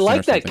third person. I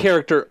like that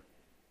character.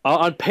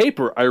 On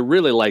paper, I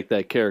really like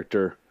that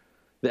character.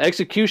 The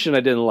execution, I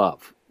didn't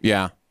love.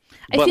 Yeah.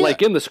 But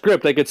like in the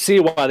script, I could see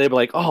why they'd be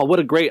like, "Oh, what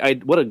a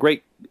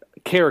great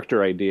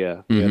character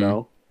idea,"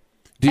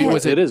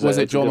 Was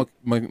it Joel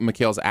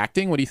McHale's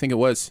acting? What do you think it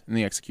was in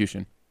the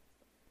execution?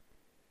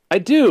 I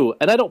do,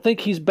 and I don't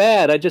think he's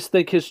bad. I just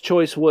think his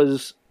choice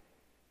wasn't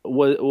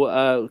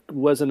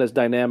as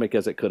dynamic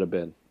as it could have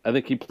been. I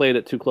think he played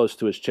it too close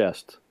to his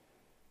chest.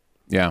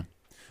 Yeah.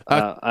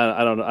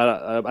 I don't know.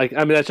 I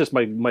mean, that's just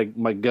my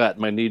gut,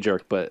 my knee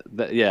jerk.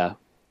 But yeah.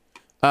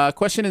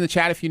 Question in the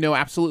chat: if you know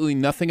absolutely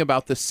nothing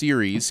about the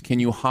series, can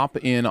you hop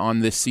in on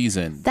this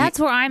season? That's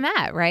where I'm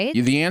at, right?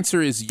 The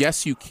answer is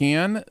yes, you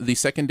can. The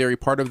secondary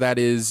part of that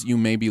is you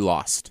may be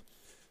lost.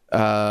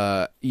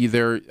 I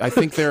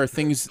think there are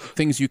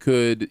things you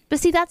could. But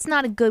see, that's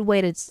not a good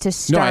way to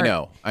start.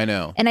 No, I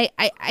know. And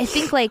I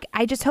think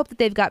I just hope that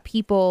they've got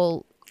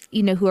people,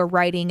 who are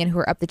writing and who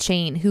are up the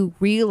chain who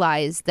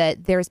realize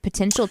that there's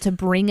potential to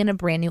bring in a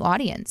brand new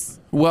audience.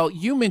 Well,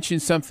 you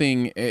mentioned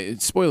something,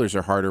 spoilers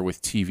are harder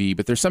with TV,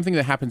 but there's something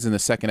that happens in the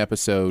second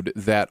episode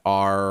that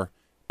are,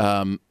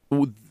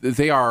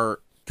 they are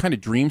kind of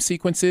dream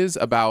sequences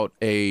about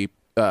a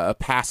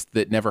past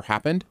that never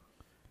happened.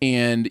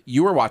 And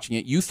you were watching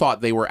it, you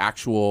thought they were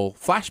actual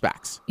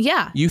flashbacks.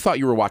 Yeah. You thought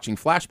you were watching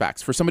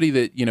flashbacks. For somebody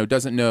that,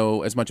 doesn't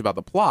know as much about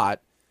the plot,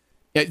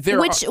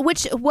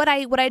 what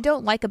I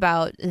don't like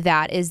about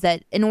that is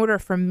that in order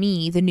for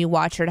me, the new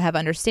watcher, to have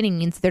understanding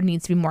means there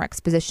needs to be more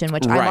exposition,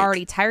 which I'm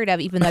already tired of,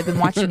 even though I've been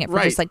watching it for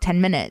just like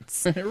 10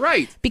 minutes.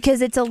 Right. Because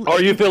it's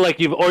or you feel like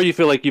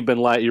you're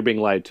being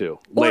lied to.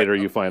 Later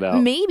you find out.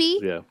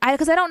 Maybe. Yeah.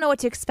 Because I don't know what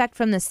to expect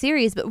from the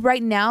series, but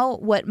right now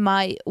what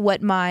my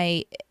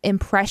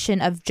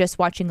impression of just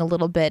watching a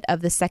little bit of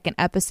the second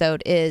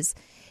episode is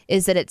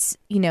that it's,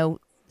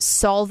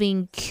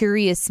 solving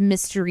curious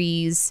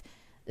mysteries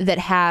that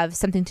have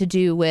something to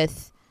do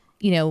with,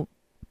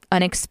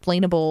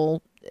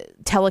 unexplainable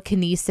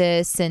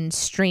telekinesis and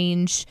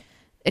strange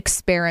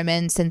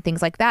experiments and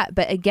things like that.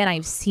 But again,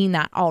 I've seen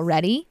that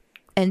already.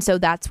 And so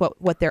that's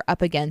what they're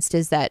up against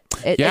is that.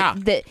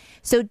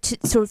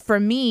 So for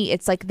me,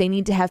 it's like they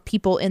need to have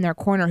people in their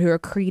corner who are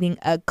creating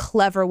a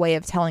clever way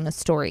of telling a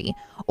story,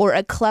 or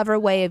a clever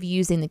way of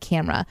using the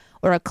camera,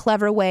 or a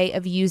clever way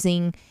of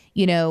using,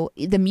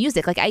 the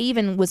music. Like I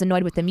even was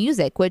annoyed with the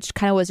music, which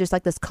kind of was just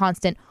like this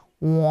constant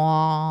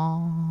wah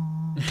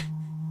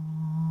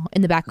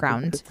in the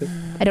background.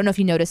 I don't know if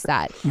you noticed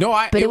that. No,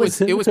 but it was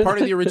part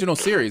of the original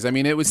series. I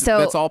mean,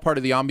 that's all part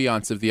of the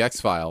ambiance of the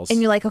X-Files.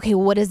 And you're like, okay,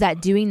 what is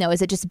that doing though?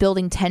 Is it just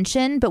building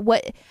tension?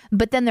 But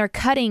then they're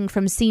cutting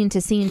from scene to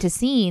scene to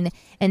scene,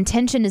 and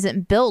tension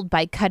isn't built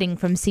by cutting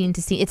from scene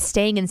to scene. It's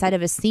staying inside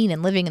of a scene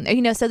and living in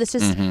there. So that's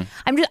just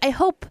I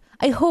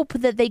hope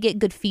that they get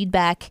good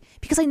feedback,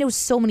 because I know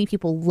so many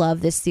people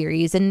love this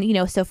series, and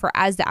so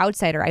as the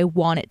outsider, I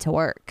want it to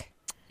work.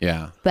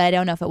 Yeah, but I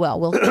don't know if it will.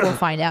 We'll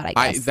find out.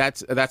 I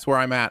guess that's where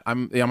I'm at.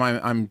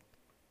 I'm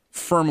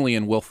firmly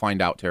in we'll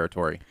find out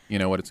territory.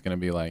 What it's going to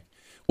be like.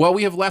 Well,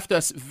 we have left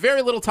us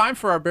very little time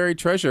for our buried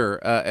treasure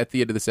at the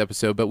end of this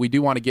episode, but we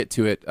do want to get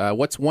to it.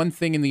 What's one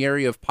thing in the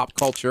area of pop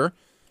culture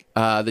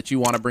that you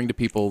want to bring to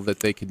people that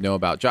they could know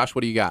about? Josh,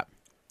 what do you got?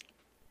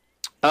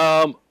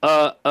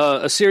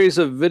 A series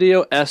of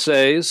video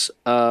essays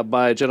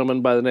by a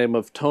gentleman by the name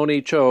of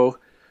Tony Cho.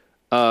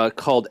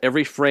 Called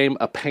Every Frame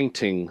a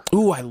Painting.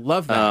 Ooh, I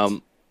love that.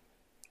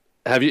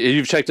 Have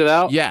you've checked it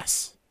out?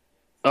 Yes.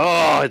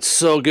 Oh, it's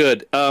so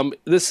good.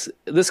 This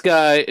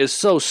guy is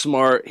so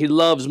smart. He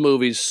loves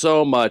movies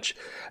so much,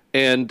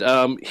 and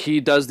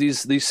he does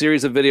these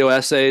series of video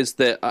essays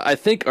that I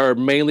think are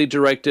mainly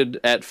directed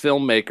at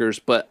filmmakers.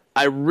 But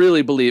I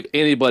really believe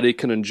anybody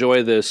can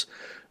enjoy this.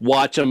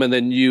 Watch them, and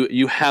then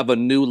you have a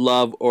new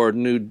love or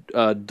new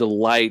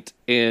delight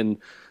in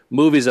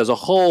movies as a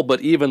whole,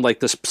 but even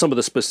like some of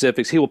the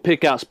specifics. He will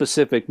pick out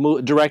specific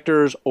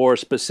directors or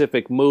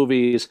specific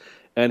movies,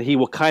 and he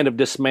will kind of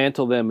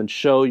dismantle them and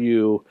show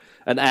you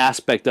an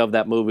aspect of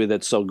that movie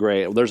that's so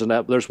great.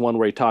 There's one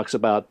where he talks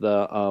about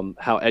the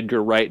how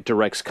Edgar Wright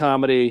directs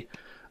comedy.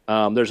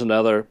 There's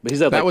another. He's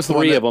had like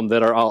three of them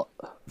that are all.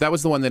 That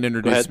was the one that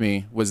introduced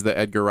me. Was the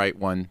Edgar Wright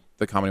one,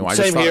 the comedy one?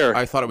 Same here.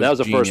 I thought it was. That was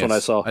genius. The first one I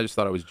saw. I just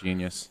thought it was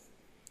genius.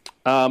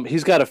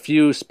 He's got a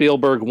few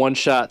Spielberg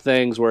one-shot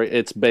things where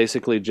it's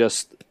basically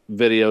just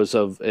videos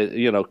of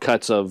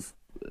cuts of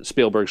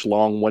Spielberg's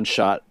long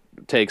one-shot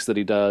takes that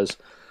he does.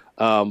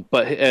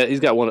 But he's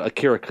got one,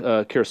 Akira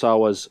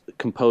Kurosawa's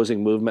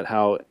composing movement,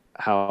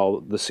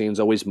 how the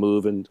scenes always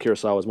move in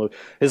Kurosawa's movie.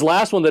 His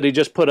last one that he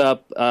just put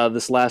up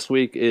this last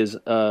week is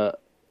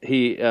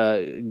he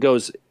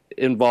goes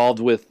involved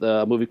with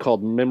a movie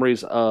called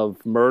Memories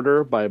of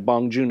Murder by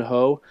Bong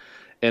Joon-ho.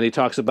 And he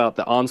talks about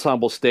the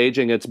ensemble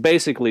staging. It's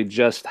basically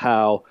just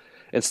how,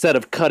 instead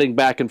of cutting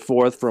back and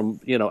forth from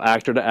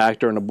actor to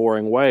actor in a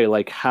boring way,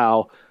 like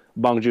how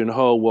Bong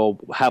Joon-ho will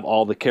have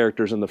all the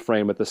characters in the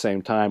frame at the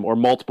same time, or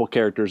multiple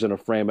characters in a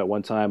frame at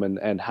one time,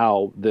 and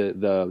how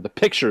the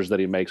pictures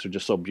that he makes are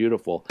just so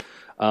beautiful.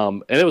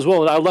 And it was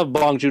I love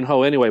Bong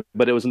Joon-ho anyway,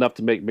 but it was enough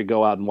to make me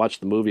go out and watch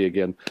the movie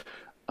again.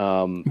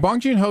 Bong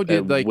Joon-ho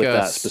did like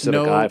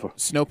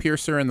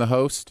Snowpiercer and The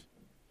Host.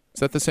 Is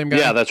that the same guy?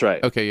 Yeah, that's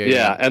right. Okay,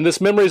 yeah. And this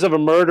Memories of a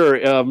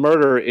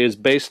Murder is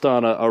based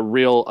on a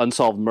real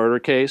unsolved murder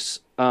case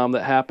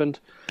that happened.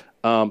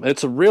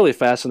 It's a really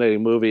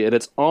fascinating movie, and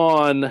it's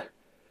on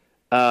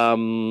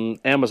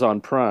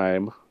Amazon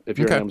Prime. If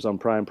you're an Amazon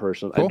Prime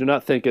person, cool. I do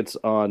not think it's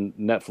on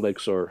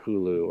Netflix or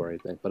Hulu or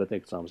anything, but I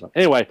think it's Amazon.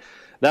 Anyway,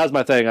 that was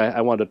my thing.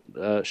 I wanted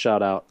to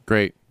shout out.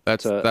 Great,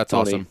 that's Tony.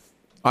 awesome.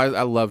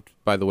 I loved,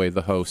 by the way,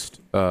 The Host.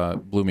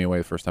 Blew me away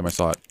the first time I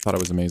saw it. Thought it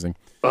was amazing.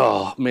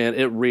 Oh man,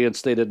 it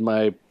reinstated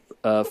my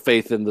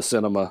faith in the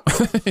cinema.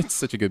 It's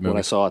such a good movie. When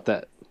I saw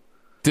it.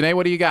 Danae,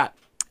 what do you got?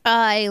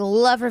 I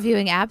love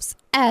reviewing apps,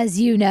 as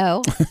you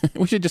know.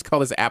 We should just call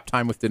this App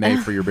Time with Danae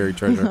for your buried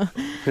treasure.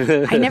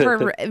 I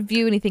never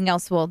review anything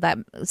else. Well, that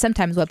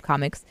sometimes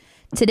webcomics.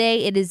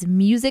 Today it is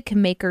Music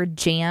Maker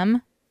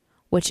Jam,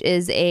 which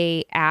is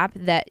a app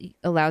that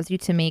allows you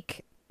to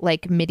make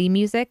like MIDI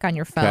music on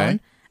your phone,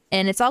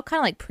 and it's all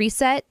kind of like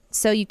preset,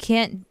 so you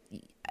can't.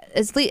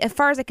 As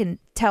far as I can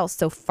tell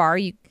so far,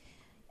 you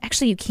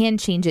can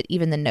change it,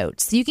 even the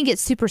notes, so you can get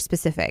super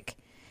specific.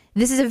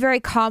 This is a very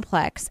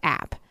complex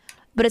app.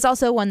 But it's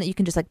also one that you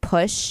can just like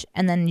push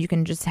and then you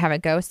can just have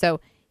it go. So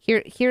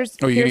here's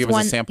give one.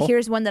 us a sample?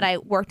 Here's one that I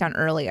worked on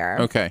earlier.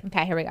 Okay.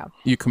 Okay, here we go.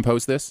 You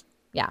composed this?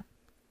 Yeah.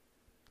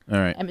 All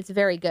right. It's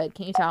very good.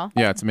 Can you tell?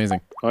 Yeah, it's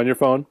amazing. On your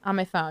phone? On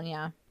my phone,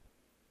 yeah.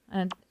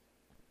 And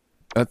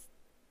that's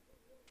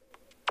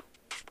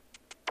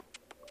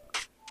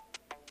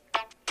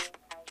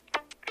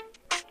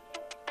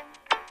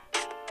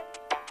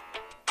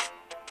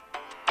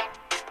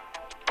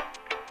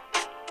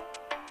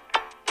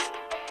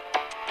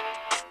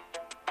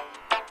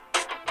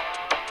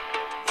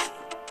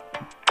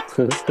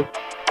Is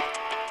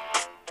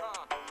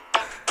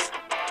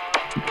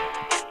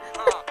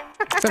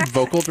that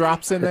vocal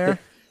drops in there?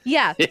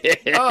 Yeah. Okay.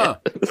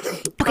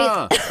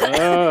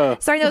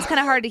 Sorry, that was kind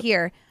of hard to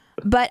hear.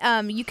 But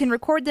you can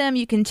record them,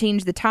 you can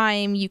change the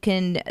time, you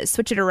can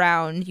switch it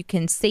around, you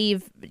can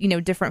save,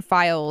 different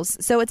files.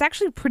 So it's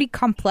actually pretty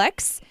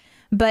complex.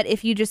 But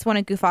if you just want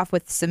to goof off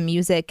with some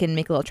music and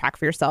make a little track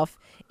for yourself,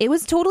 it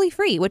was totally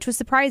free, which was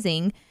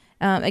surprising.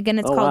 Again,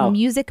 it's called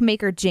Music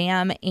Maker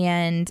Jam,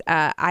 and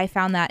I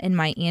found that in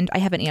I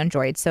have an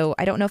Android, so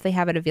I don't know if they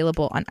have it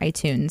available on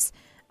iTunes.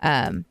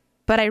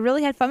 But I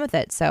really had fun with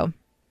it, so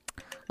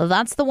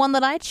that's the one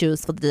that I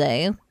choose for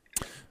today.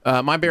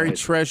 My buried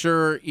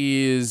treasure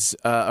is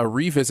a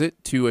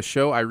revisit to a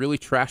show I really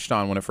trashed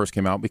on when it first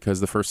came out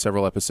because the first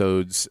several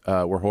episodes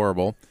were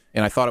horrible,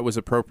 and I thought it was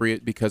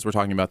appropriate because we're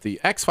talking about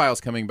the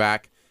X-Files coming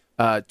back.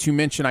 To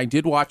mention, I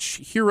did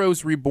watch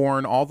Heroes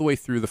Reborn all the way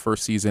through the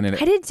first season, and I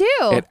did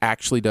too. It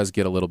actually does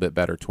get a little bit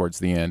better towards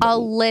the end. A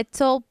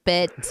little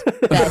bit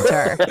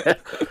better.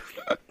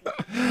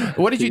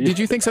 What did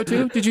you think so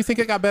too? Did you think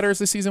it got better as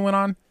the season went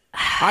on?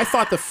 I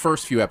thought the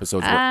first few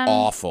episodes were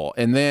awful,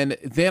 and then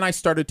I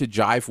started to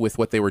jive with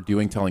what they were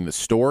doing, telling the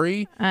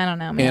story. I don't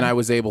know, man. And I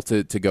was able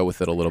to go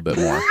with it a little bit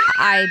more.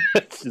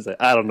 She's like,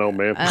 I don't know,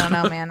 man. I don't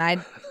know,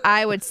 man.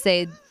 I would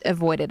say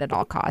avoid it at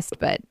all costs,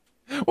 but.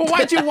 Well,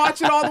 why'd you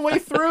watch it all the way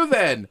through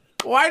then?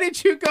 Why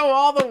did you go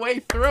all the way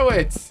through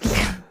it?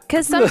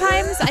 Because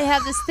sometimes I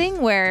have this thing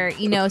where,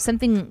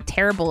 something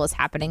terrible is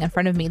happening in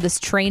front of me,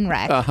 this train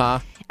wreck. Uh-huh.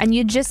 And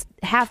you just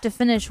have to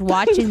finish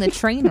watching the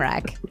train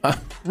wreck.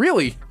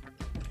 Really?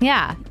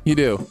 Yeah. You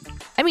do?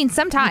 I mean,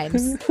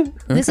 sometimes.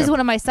 This is one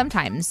of my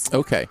sometimes.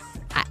 Okay.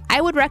 I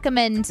would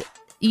recommend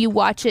you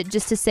watch it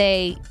just to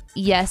say,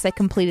 yes, I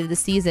completed the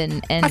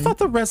season. And I thought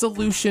the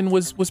resolution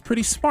was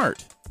pretty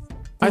smart.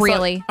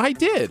 Really? I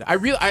did. I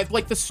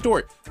like the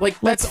story. Like,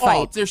 that's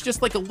all. There's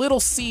just like a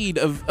little seed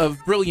of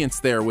brilliance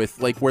there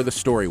with like where the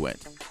story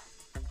went.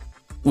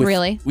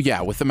 Really?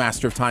 Yeah, with the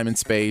Master of Time and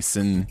Space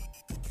and...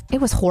 It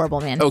was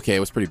horrible, man. Okay,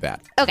 it was pretty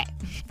bad. Okay.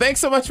 Thanks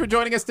so much for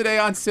joining us today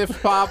on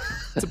Sift Pop.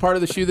 It's a part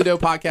of the Shoe the Dough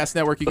Podcast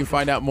Network. You can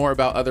find out more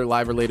about other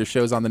live or later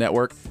shows on the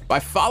network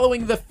by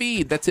following the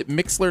feed. That's at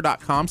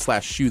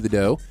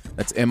mixlr.com/shoethedough.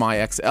 That's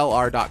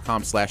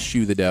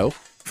mixlr.com/shoethedough.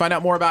 Find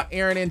out more about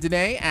Aaron and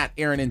Danae at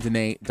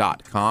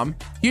aaronanddanae.com.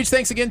 Huge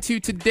thanks again to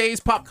today's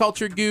pop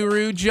culture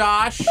guru,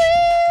 Josh.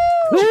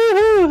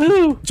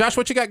 Josh,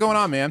 what you got going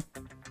on, man?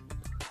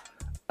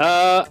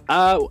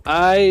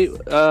 I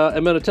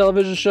am in a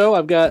television show.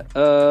 I've got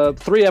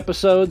 3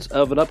 episodes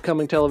of an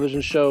upcoming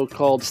television show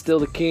called Still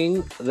the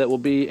King that will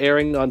be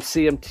airing on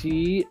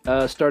CMT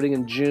starting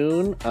in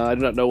June. I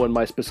do not know when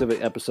my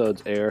specific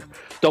episodes air.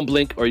 Don't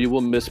blink or you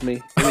will miss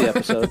me in the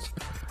episodes.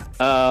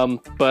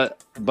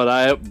 But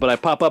I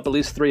pop up at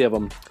least 3 of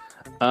them.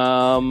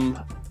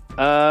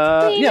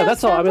 Yeah,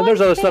 that's all. I mean,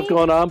 there's other stuff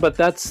going on, but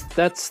that's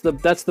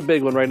the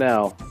big one right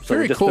now. So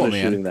Very we just cool, finished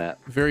man. shooting that.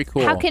 Very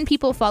cool. How can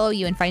people follow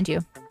you and find you?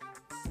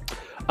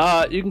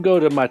 You can go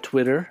to my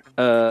Twitter.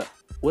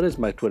 What is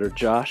my Twitter?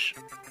 Josh.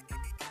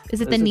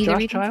 Is it the Nether Josh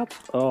region? Child?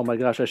 Oh my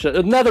gosh, I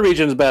should. Nether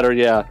region's better.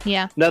 Yeah.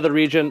 Yeah. Nether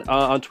region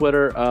on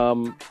Twitter.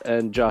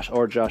 And Josh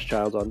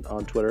Childs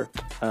on Twitter.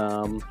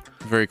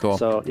 Very cool.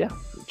 So yeah,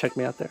 check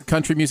me out there.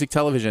 Country Music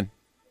Television.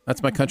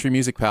 That's my country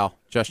music pal,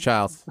 Josh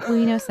Childs.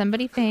 We know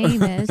somebody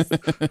famous.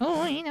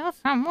 We know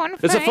someone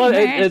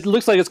famous. It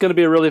looks like it's going to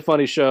be a really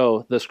funny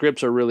show. The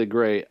scripts are really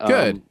great.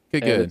 Good.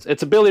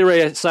 It's a Billy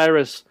Ray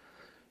Cyrus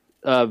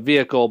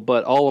vehicle,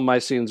 but all of my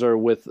scenes are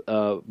with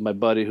my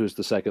buddy who's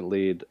the second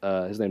lead.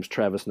 His name's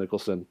Travis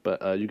Nicholson,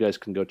 but you guys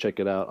can go check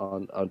it out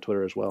on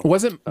Twitter as well.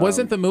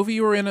 Wasn't the movie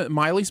you were in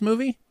Miley's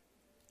movie?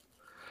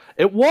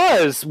 It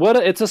was.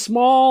 It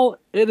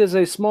is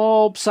a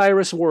small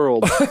Cyrus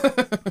world.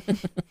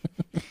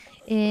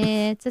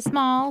 It's a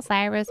small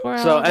Cyrus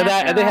world. So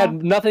and they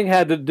had nothing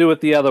had to do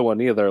with the other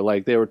one either.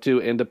 Like they were two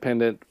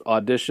independent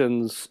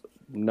auditions.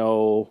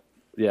 No,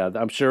 yeah,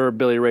 I'm sure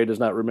Billy Ray does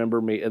not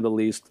remember me in the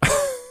least.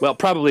 Well,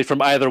 probably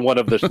from either one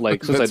of the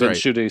since I didn't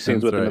shoot any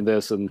scenes with him in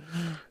this, and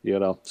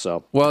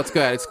so. Well, it's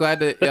good. It's glad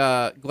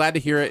to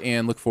hear it,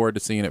 and look forward to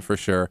seeing it for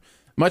sure.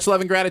 Much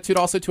love and gratitude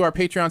also to our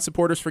Patreon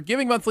supporters for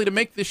giving monthly to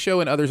make this show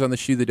and others on the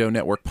Shoe the Dough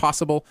Network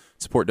possible.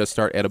 Support does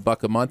start at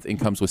 $1 a month and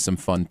comes with some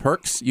fun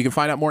perks. You can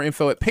find out more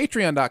info at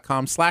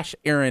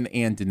patreon.com/Aaron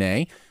and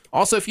Danae.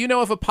 Also, if you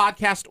know of a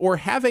podcast or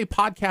have a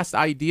podcast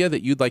idea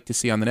that you'd like to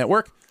see on the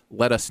network,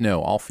 let us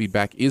know. All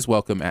feedback is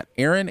welcome at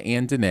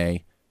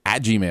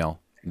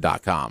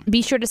aaronanddanae@gmail.com.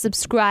 Be sure to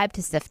subscribe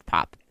to Sift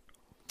Pop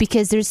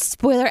because there's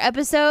spoiler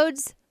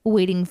episodes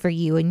waiting for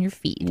you in your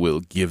feed. We'll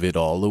give it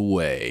all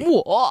away.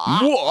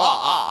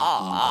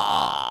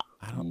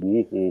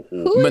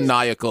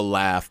 Maniacal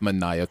laugh,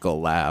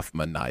 maniacal laugh,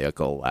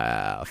 maniacal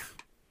laugh.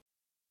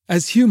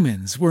 As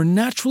humans, we're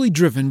naturally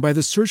driven by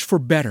the search for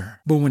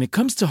better. But when it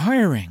comes to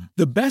hiring,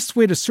 the best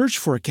way to search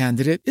for a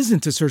candidate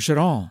isn't to search at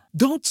all.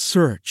 Don't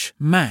search,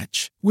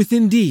 match with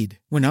Indeed.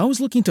 When I was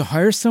looking to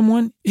hire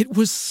someone, it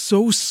was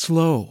so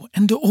slow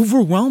and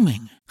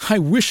overwhelming. I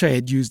wish I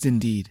had used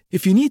Indeed.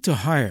 If you need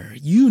to hire,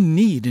 you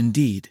need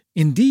Indeed.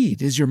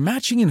 Indeed is your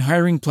matching and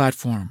hiring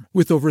platform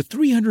with over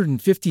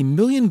 350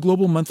 million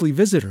global monthly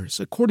visitors,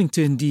 according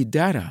to Indeed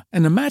data,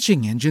 and a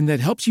matching engine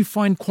that helps you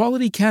find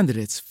quality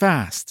candidates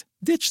fast.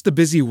 Ditch the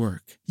busy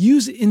work.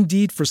 Use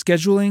Indeed for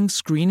scheduling,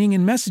 screening,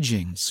 and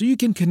messaging so you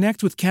can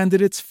connect with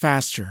candidates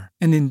faster.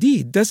 And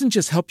Indeed doesn't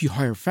just help you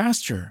hire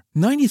faster.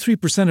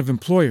 93% of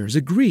employers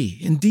agree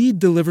Indeed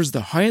delivers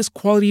the highest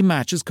quality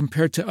matches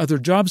compared to other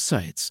job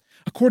sites,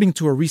 according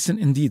to a recent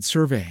Indeed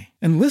survey.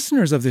 And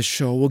listeners of this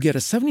show will get a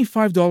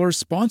 $75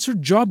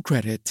 sponsored job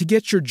credit to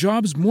get your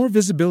jobs more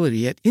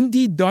visibility at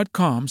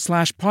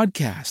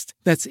Indeed.com/podcast.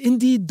 That's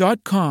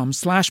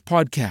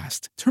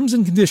Indeed.com/podcast. Terms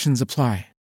and conditions apply.